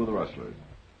playing in with the rustlers.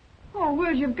 Oh,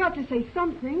 Will, you've got to say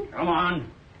something. Come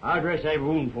on. I'll dress that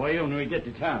wound for you when we get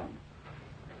to town.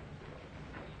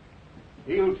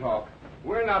 He'll talk.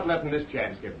 We're not letting this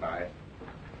chance get by.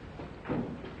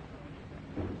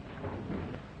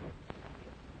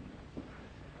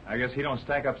 I guess he don't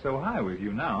stack up so high with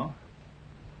you now.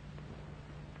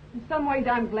 In some ways,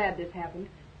 I'm glad this happened.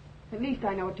 At least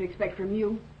I know what to expect from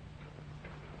you.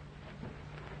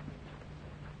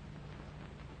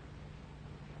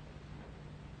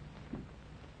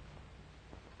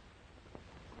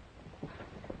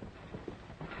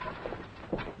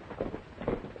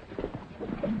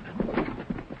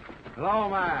 Hello,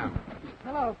 ma'am.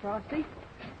 Hello, Frosty.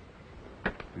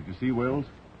 Did you see Wills?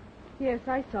 Yes,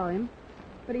 I saw him.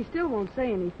 But he still won't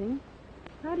say anything.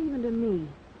 Not even to me.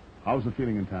 How's the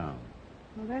feeling in town?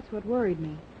 Well, that's what worried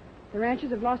me. The ranchers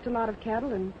have lost a lot of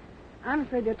cattle, and I'm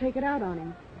afraid they'll take it out on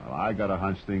him. Well, I got a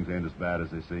hunch things ain't as bad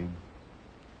as they seem.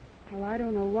 Well, I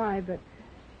don't know why, but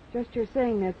just your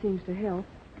saying that seems to help.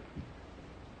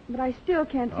 But I still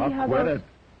can't see how quit those... it.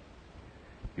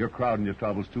 You're crowding your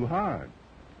troubles too hard.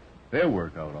 They'll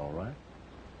work out all right.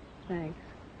 Thanks.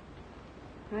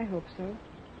 I hope so.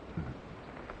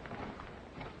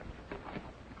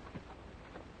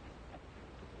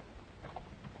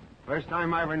 First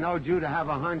time I ever knowed you to have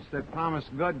a hunch that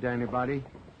promised good to anybody.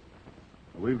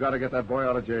 We've got to get that boy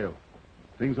out of jail.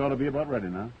 Things ought to be about ready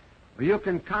now. Well, you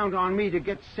can count on me to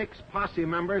get 6 posse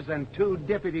members and 2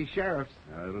 deputy sheriffs.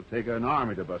 It'll take an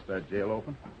army to bust that jail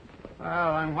open.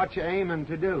 Well, and what you aiming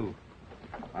to do?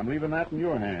 I'm leaving that in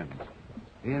your hands.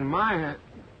 In my hand?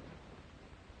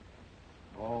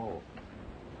 Oh.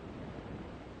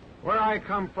 Where I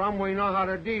come from, we know how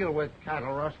to deal with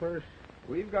cattle rustlers.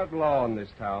 We've got law in this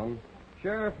town.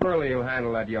 Sheriff Burley will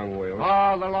handle that young Will.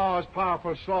 Oh, the law is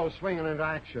powerful slow swinging into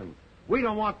action. We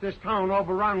don't want this town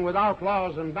overrun with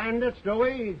outlaws and bandits, do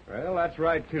we? Well, that's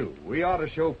right, too. We ought to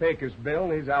show Pecos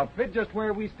Bill and his outfit just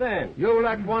where we stand. You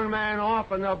let one man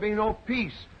off and there'll be no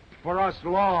peace for us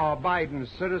law-abiding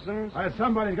citizens.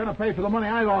 Somebody's going to pay for the money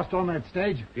I lost on that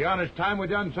stage. The honest time we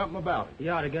done something about it. He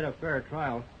ought to get a fair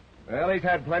trial. Well, he's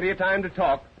had plenty of time to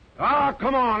talk. Ah,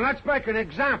 come on. Let's make an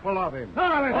example of him.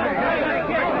 Stand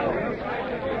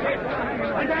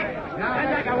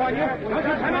back, I warn you. Don't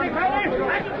you come any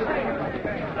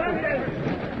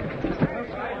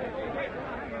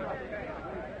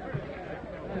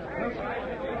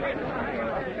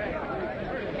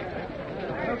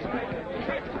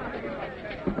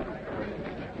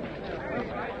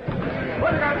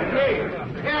Put it on the tree.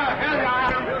 Here, hell,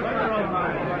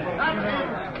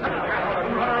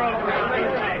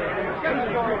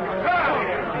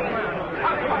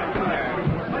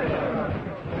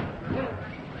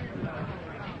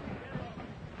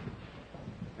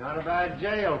 Not a bad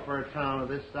jail for a town of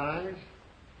this size.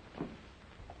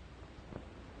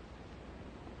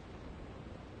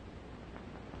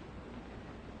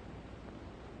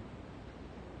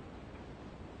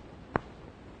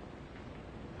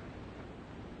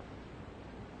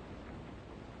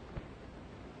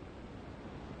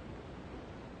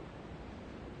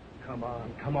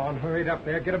 Come on, hurry it up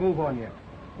there. Get a move on you.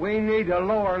 We need a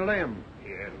lower limb.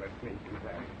 Yeah, let me do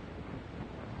that.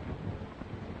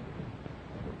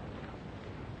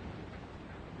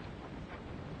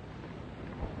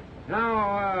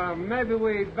 Now, maybe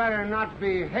we'd better not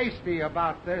be hasty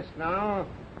about this now.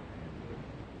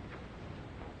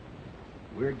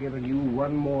 We're giving you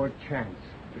one more chance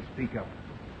to speak up.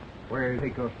 Where's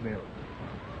Pecos Bill?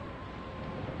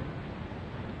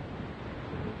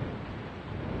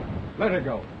 Let her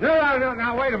go. No,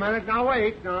 now, wait a minute. Now,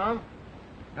 wait, no.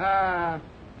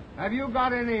 Have you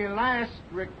got any last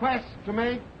requests to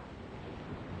make?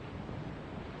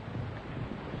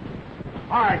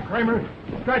 All right, Kramer.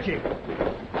 Stretch him.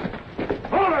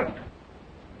 Hold it!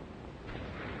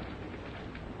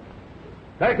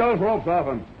 Take those ropes off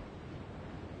him.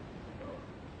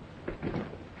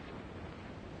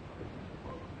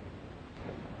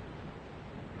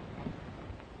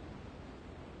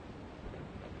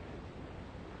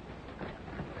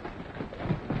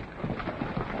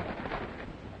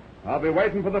 I'll be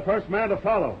waiting for the first man to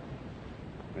follow.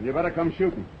 And you better come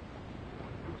shooting.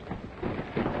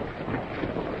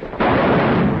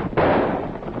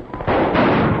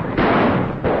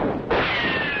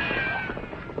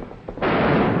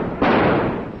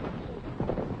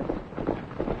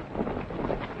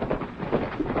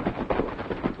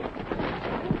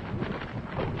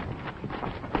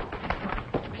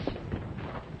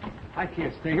 I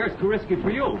can't stay here. It's too risky for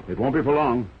you. It won't be for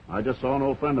long. I just saw an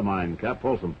old friend of mine, Cap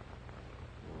Folsom.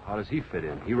 How does he fit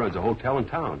in? He runs a hotel in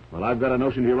town. Well, I've got a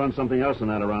notion he runs something else than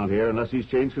that around here, unless he's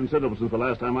changed considerable since the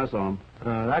last time I saw him.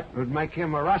 That would make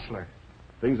him a rustler.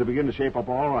 Things are beginning to shape up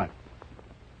all right.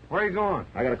 Where are you going?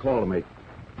 I got a call to make.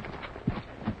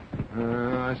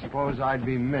 I suppose I'd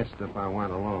be missed if I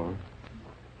went alone.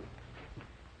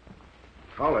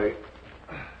 Holly,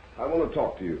 I want to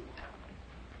talk to you.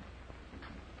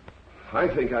 I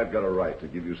think I've got a right to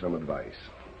give you some advice.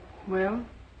 Well,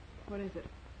 what is it?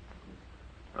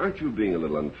 Aren't you being a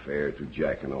little unfair to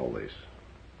Jack in all this?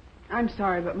 I'm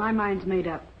sorry, but my mind's made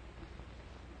up.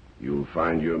 You'll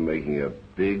find you're making a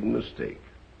big mistake.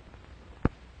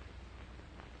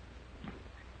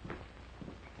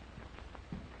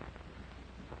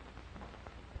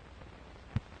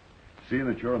 Seeing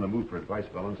that you're in the mood for advice,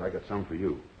 Bellounds, I got some for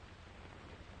you.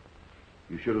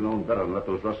 You should have known better than let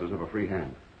those rustlers have a free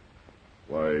hand.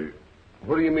 Why,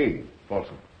 what do you mean?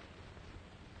 Folsom.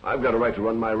 I've got a right to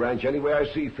run my ranch any way I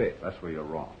see fit. That's where you're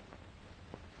wrong.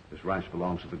 This ranch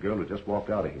belongs to the girl who just walked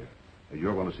out of here. And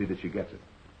you're going to see that she gets it.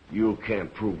 You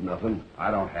can't prove nothing. I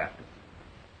don't have to.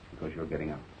 Because you're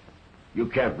getting out. You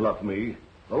can't bluff me.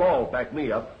 The law will back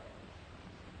me up.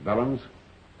 Bellounds,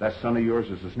 that son of yours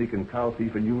is a sneaking cow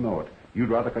thief, and you know it. You'd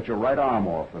rather cut your right arm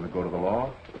off than to go to the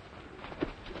law.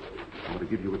 I'm going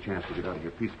to give you a chance to get out of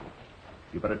here peaceful.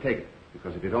 You better take it,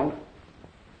 because if you don't,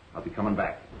 I'll be coming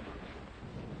back.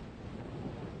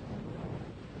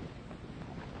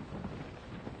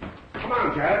 Come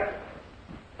on, Jack.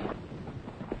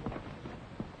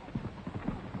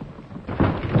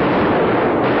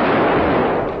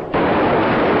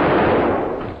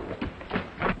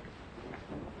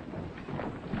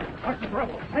 What's the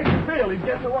trouble? Hey, Bill, he's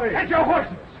getting away. Get your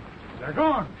horses. They're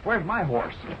gone. Where's my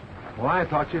horse? Well, I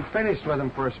thought you'd finished with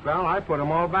them for a spell. I put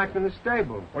them all back in the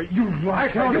stable. Well, you lie.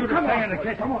 Come on,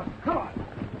 Come on, come on.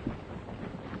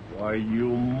 Why, you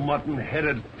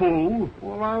mutton-headed fool.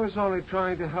 Well, I was only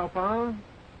trying to help out.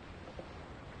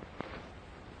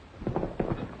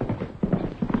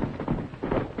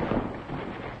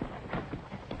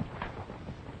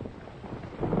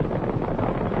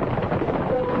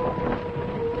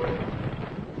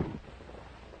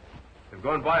 They've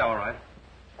gone by all right.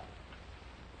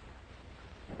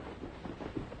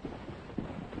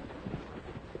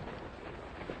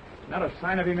 Not a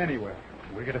sign of him anywhere.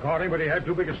 We could have caught him, but he had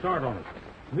too big a start on us.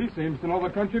 He seems to know the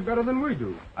country better than we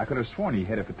do. I could have sworn he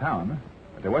headed for town,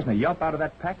 but there wasn't a yelp out of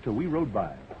that pack till we rode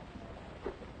by.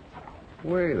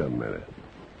 Wait a minute.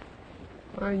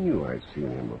 I knew I'd seen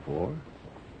him before.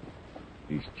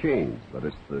 He's changed, but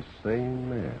it's the same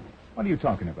man. What are you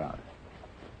talking about?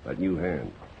 That new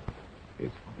hand.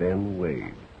 It's Ben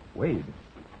Wade. Wade?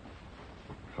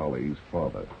 Holly's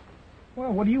father.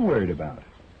 Well, what are you worried about?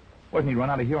 Wasn't he run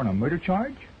out of here on a murder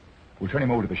charge? We'll turn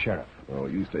him over to the sheriff. Oh,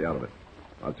 you stay out of it.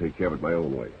 I'll take care of it my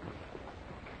own way.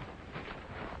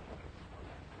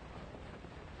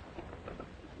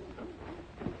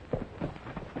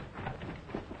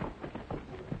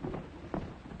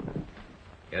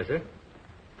 Yes, sir?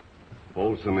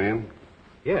 Folsom in?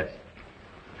 Yes.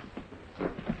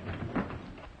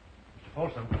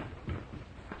 Folsom.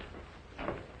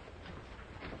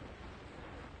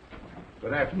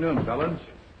 Good afternoon, Bellounds.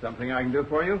 Something I can do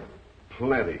for you?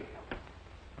 Plenty.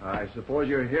 I suppose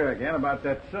you're here again about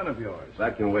that son of yours.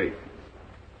 That can wait.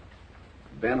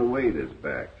 Ben Wade is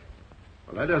back.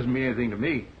 Well, that doesn't mean anything to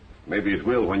me. Maybe it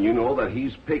will when you know that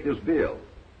he's Pecos Bill.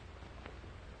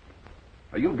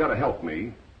 Now, you've got to help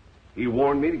me. He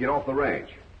warned me to get off the ranch.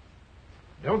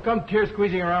 Don't come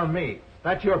tear-squeezing around me.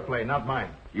 That's your play, not mine.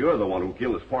 You're the one who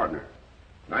killed his partner.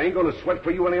 And I ain't going to sweat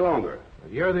for you any longer.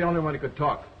 But you're the only one who could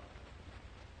talk.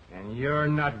 And you're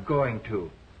not going to.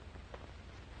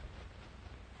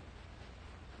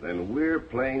 Then we're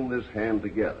playing this hand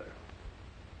together.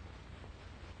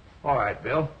 All right,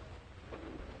 Bill.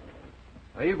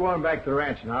 Now, you go on back to the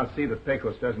ranch, and I'll see that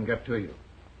Pecos doesn't get to you.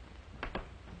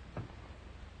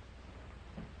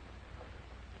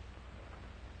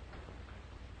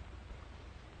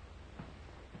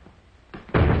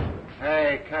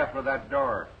 Hey, careful of that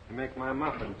door. You make my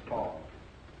muffins fall.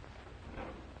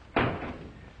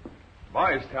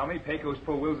 Boys tell me Pecos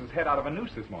pulled Wills's head out of a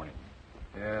noose this morning.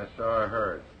 Yeah, so I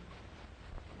heard.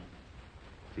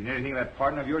 Seen anything of that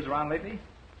partner of yours around lately?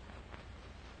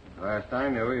 Last I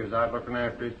knew, he was out looking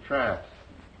after his traps.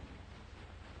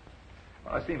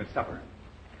 Well, I seen him at supper.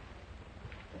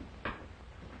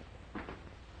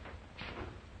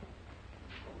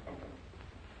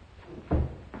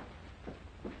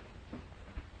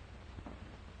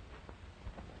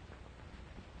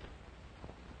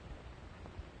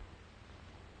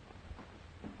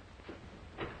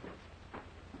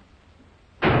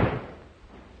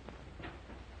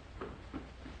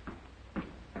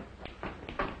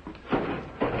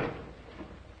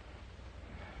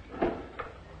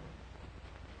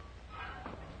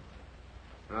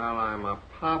 Well, I'm a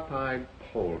pop-eyed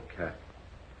polecat.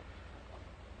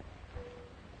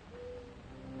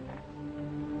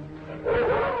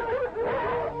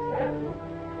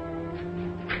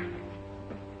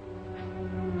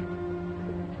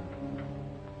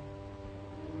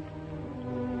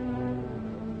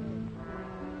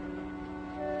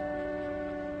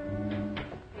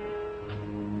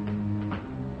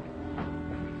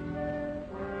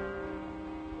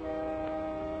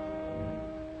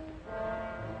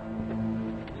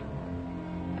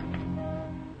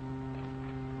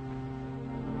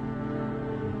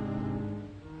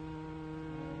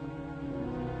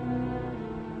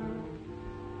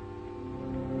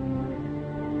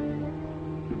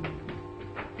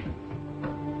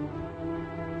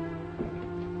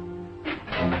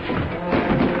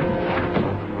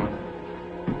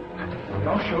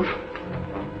 Don't shoot.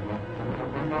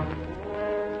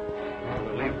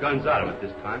 We'll leave guns out of it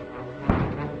this time.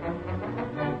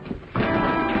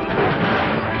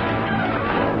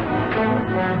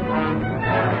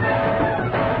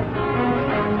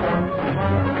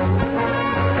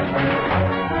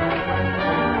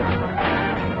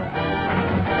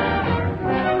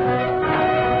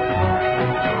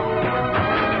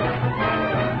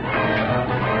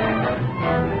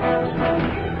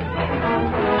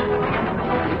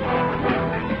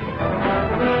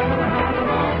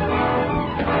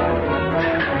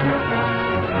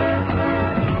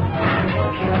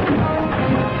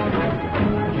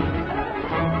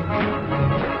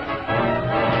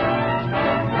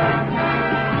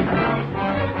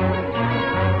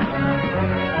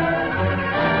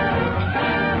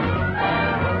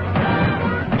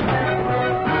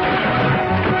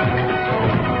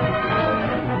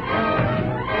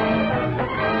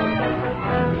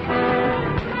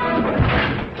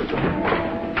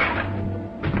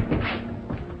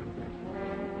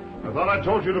 I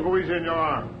told you to go easy in your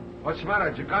arm. What's the matter?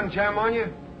 Did your gun jam on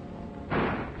you? I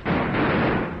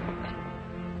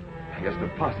guess the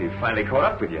posse finally caught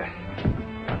up with you.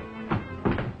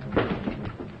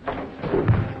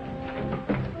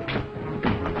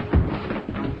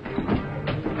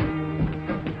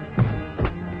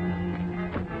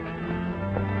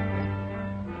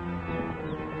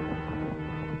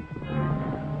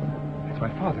 It's my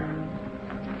father.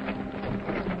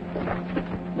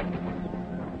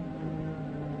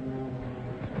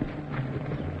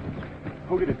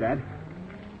 Who did it, Dad?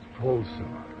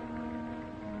 Folsom.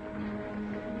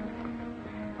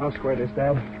 I'll square this,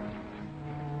 Dad.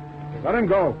 Let him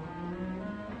go.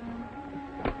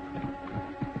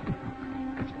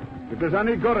 If there's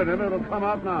any good in him, it'll come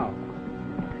out now.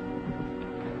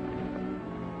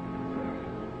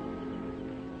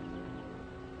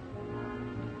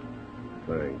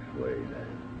 Thanks, Wade.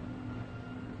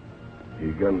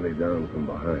 He gunned me down from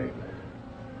behind.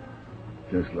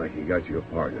 Just like you got your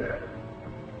partner.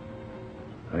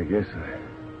 I guess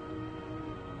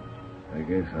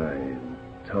I'm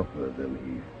tougher than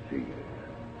he figured.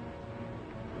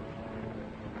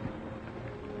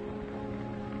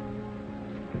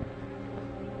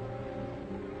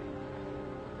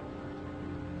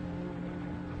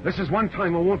 This is one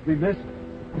time I won't be missed.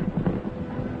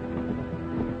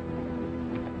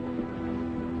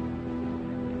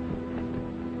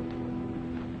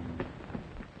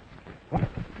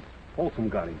 Folsom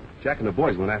got him. Jack and the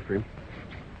boys went after him.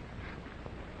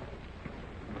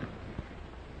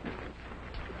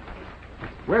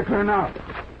 We're clear now.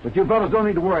 But you fellas don't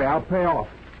need to worry. I'll pay off.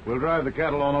 We'll drive the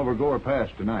cattle on over Gore Pass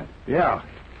tonight. Yeah.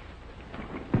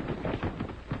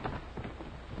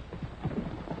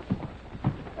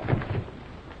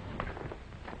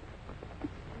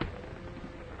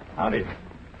 Howdy.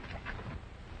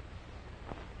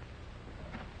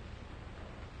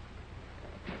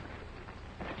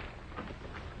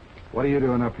 What are you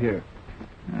doing up here?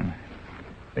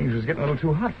 Things was getting a little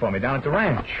too hot for me down at the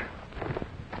ranch.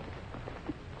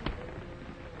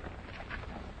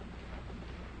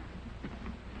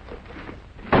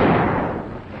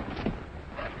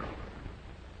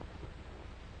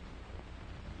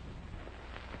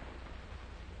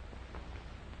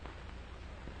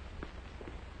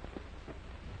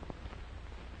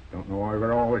 Don't know why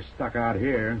we're always stuck out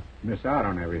here. Miss out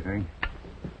on everything.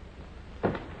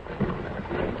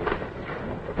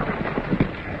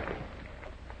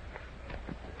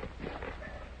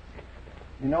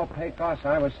 You know, Pecos,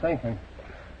 I was thinking,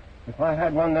 if I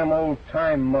had one of them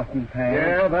old-time muffin pans...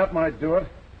 Yeah, that might do it.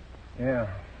 Yeah.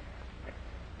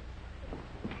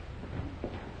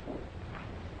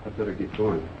 I'd better get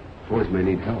going. Boys may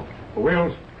need help.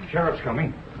 Wills, sheriff's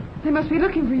coming. They must be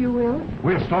looking for you, Will.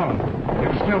 We'll stall them.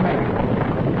 It's still maybe.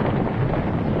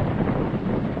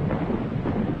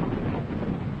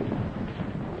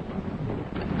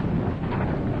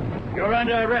 You're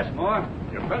under arrest, Moore.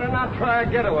 You better not try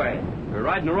a getaway. You're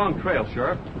riding the wrong trail,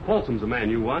 Sheriff. Folsom's the man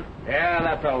you want. Yeah,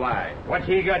 that's a lie. What's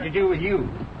he got to do with you?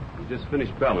 He just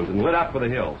finished Bellounds and lit out for the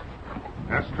hills.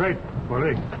 That's straight,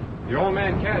 Willie. Your old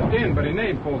man cashed in, but he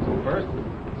named Folsom first.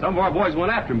 Some of our boys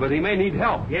went after him, but he may need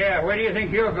help. Yeah, where do you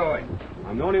think you're going?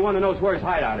 I'm the only one who knows where his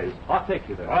hideout is. I'll take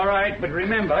you there. All right, but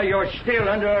remember, you're still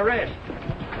under arrest.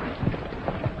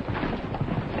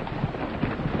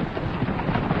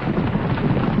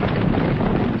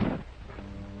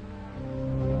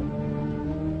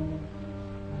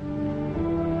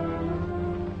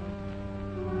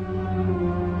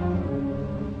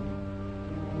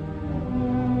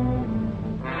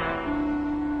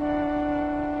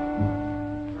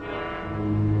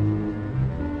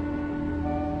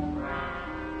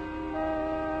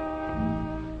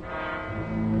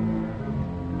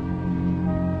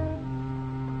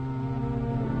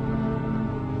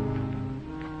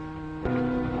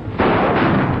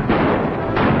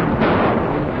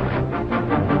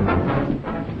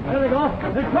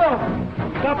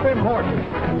 Stop them horses.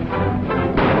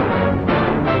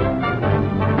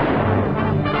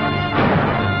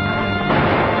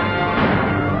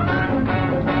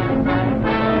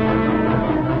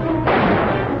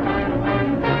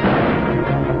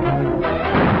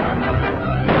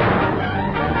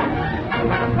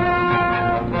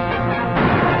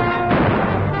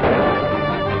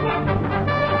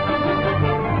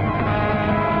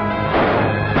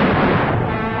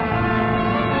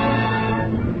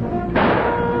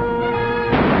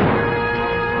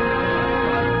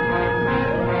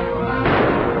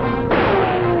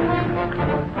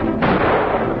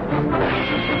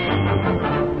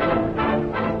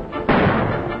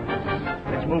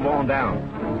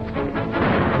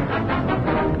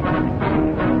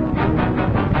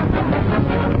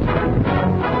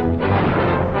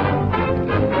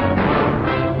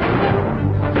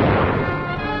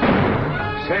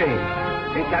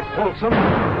 Folsom?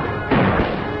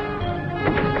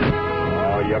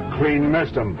 Oh, you clean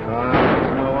missed him.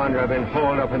 No wonder I've been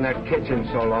holed up in that kitchen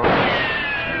so long.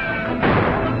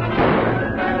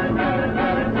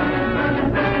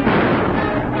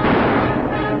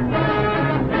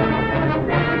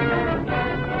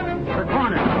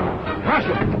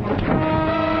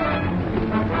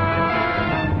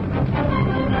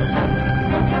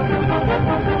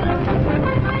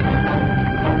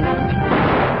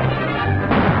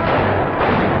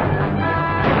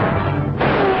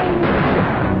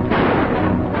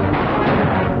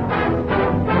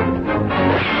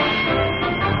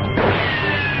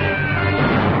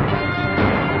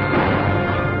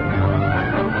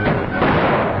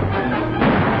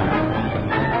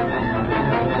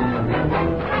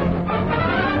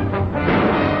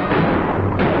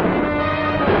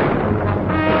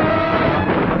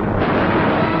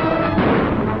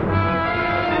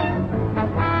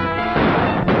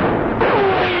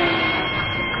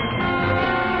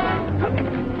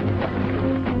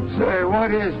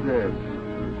 What is this?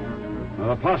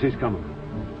 The posse's coming.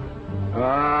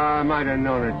 I might have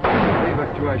known it. Leave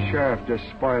it to a sheriff to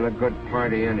spoil a good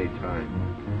party any time.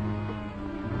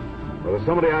 Well, there's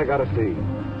somebody I gotta see.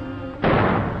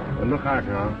 But look out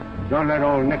now. Don't let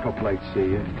old Nickel Plate see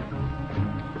you.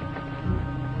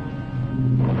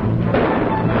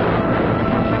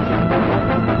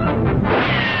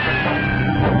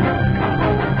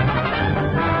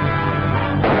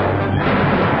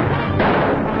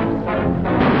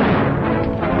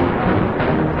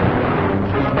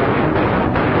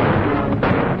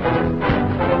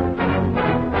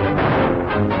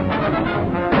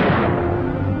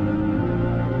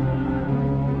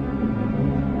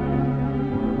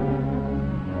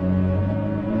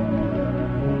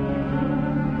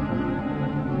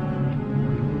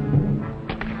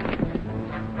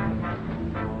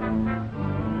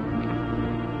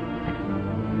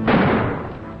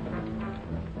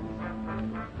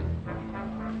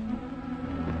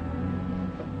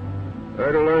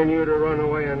 That'll learn you to run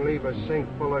away and leave a sink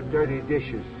full of dirty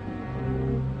dishes.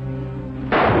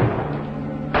 Turn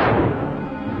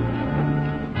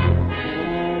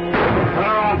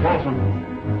around, Folsom.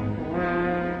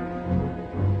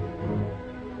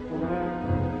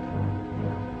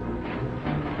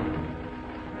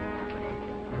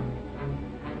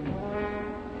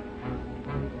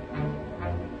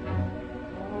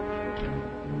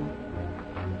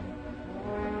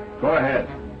 Go ahead.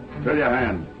 Fill your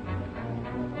hand.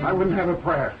 I wouldn't have a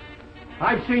prayer.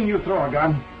 I've seen you throw a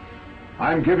gun.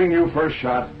 I'm giving you first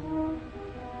shot.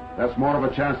 That's more of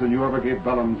a chance than you ever gave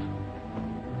Bellounds.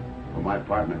 For my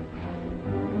partner.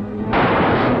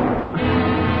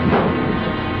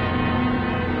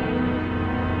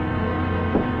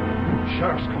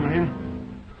 Sheriff's coming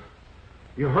in.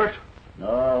 You hurt?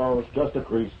 No, it's just a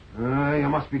crease. You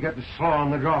must be getting slow on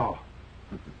the draw.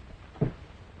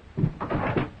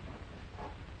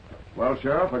 Well,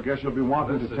 Sheriff, I guess you'll be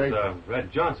wanting This to take... is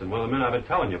Red Johnson, one of the men I've been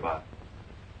telling you about.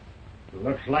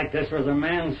 Looks like this was a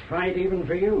man's fight even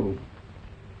for you.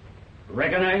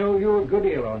 Reckon I owe you a good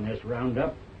deal on this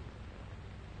roundup.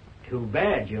 Too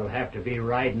bad you'll have to be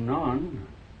riding on.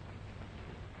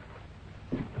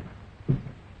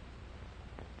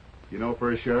 You know,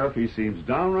 for a sheriff, he seems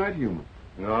downright human.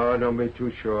 No, don't be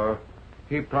too sure.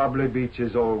 He probably beats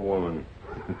his old woman.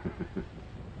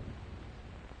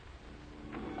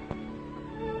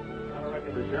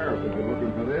 The sheriff will be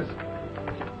looking for this.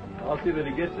 I'll see that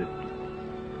he gets it.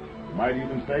 You might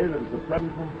even say that it's a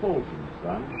present from Folsom,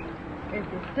 son. If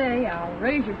you stay, I'll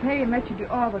raise your pay and let you do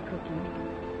all the cooking.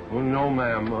 Oh, no,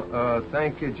 ma'am.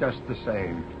 Thank you just the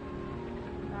same.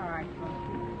 All right,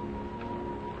 Frosty.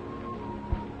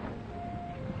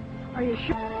 Are you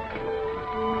sure?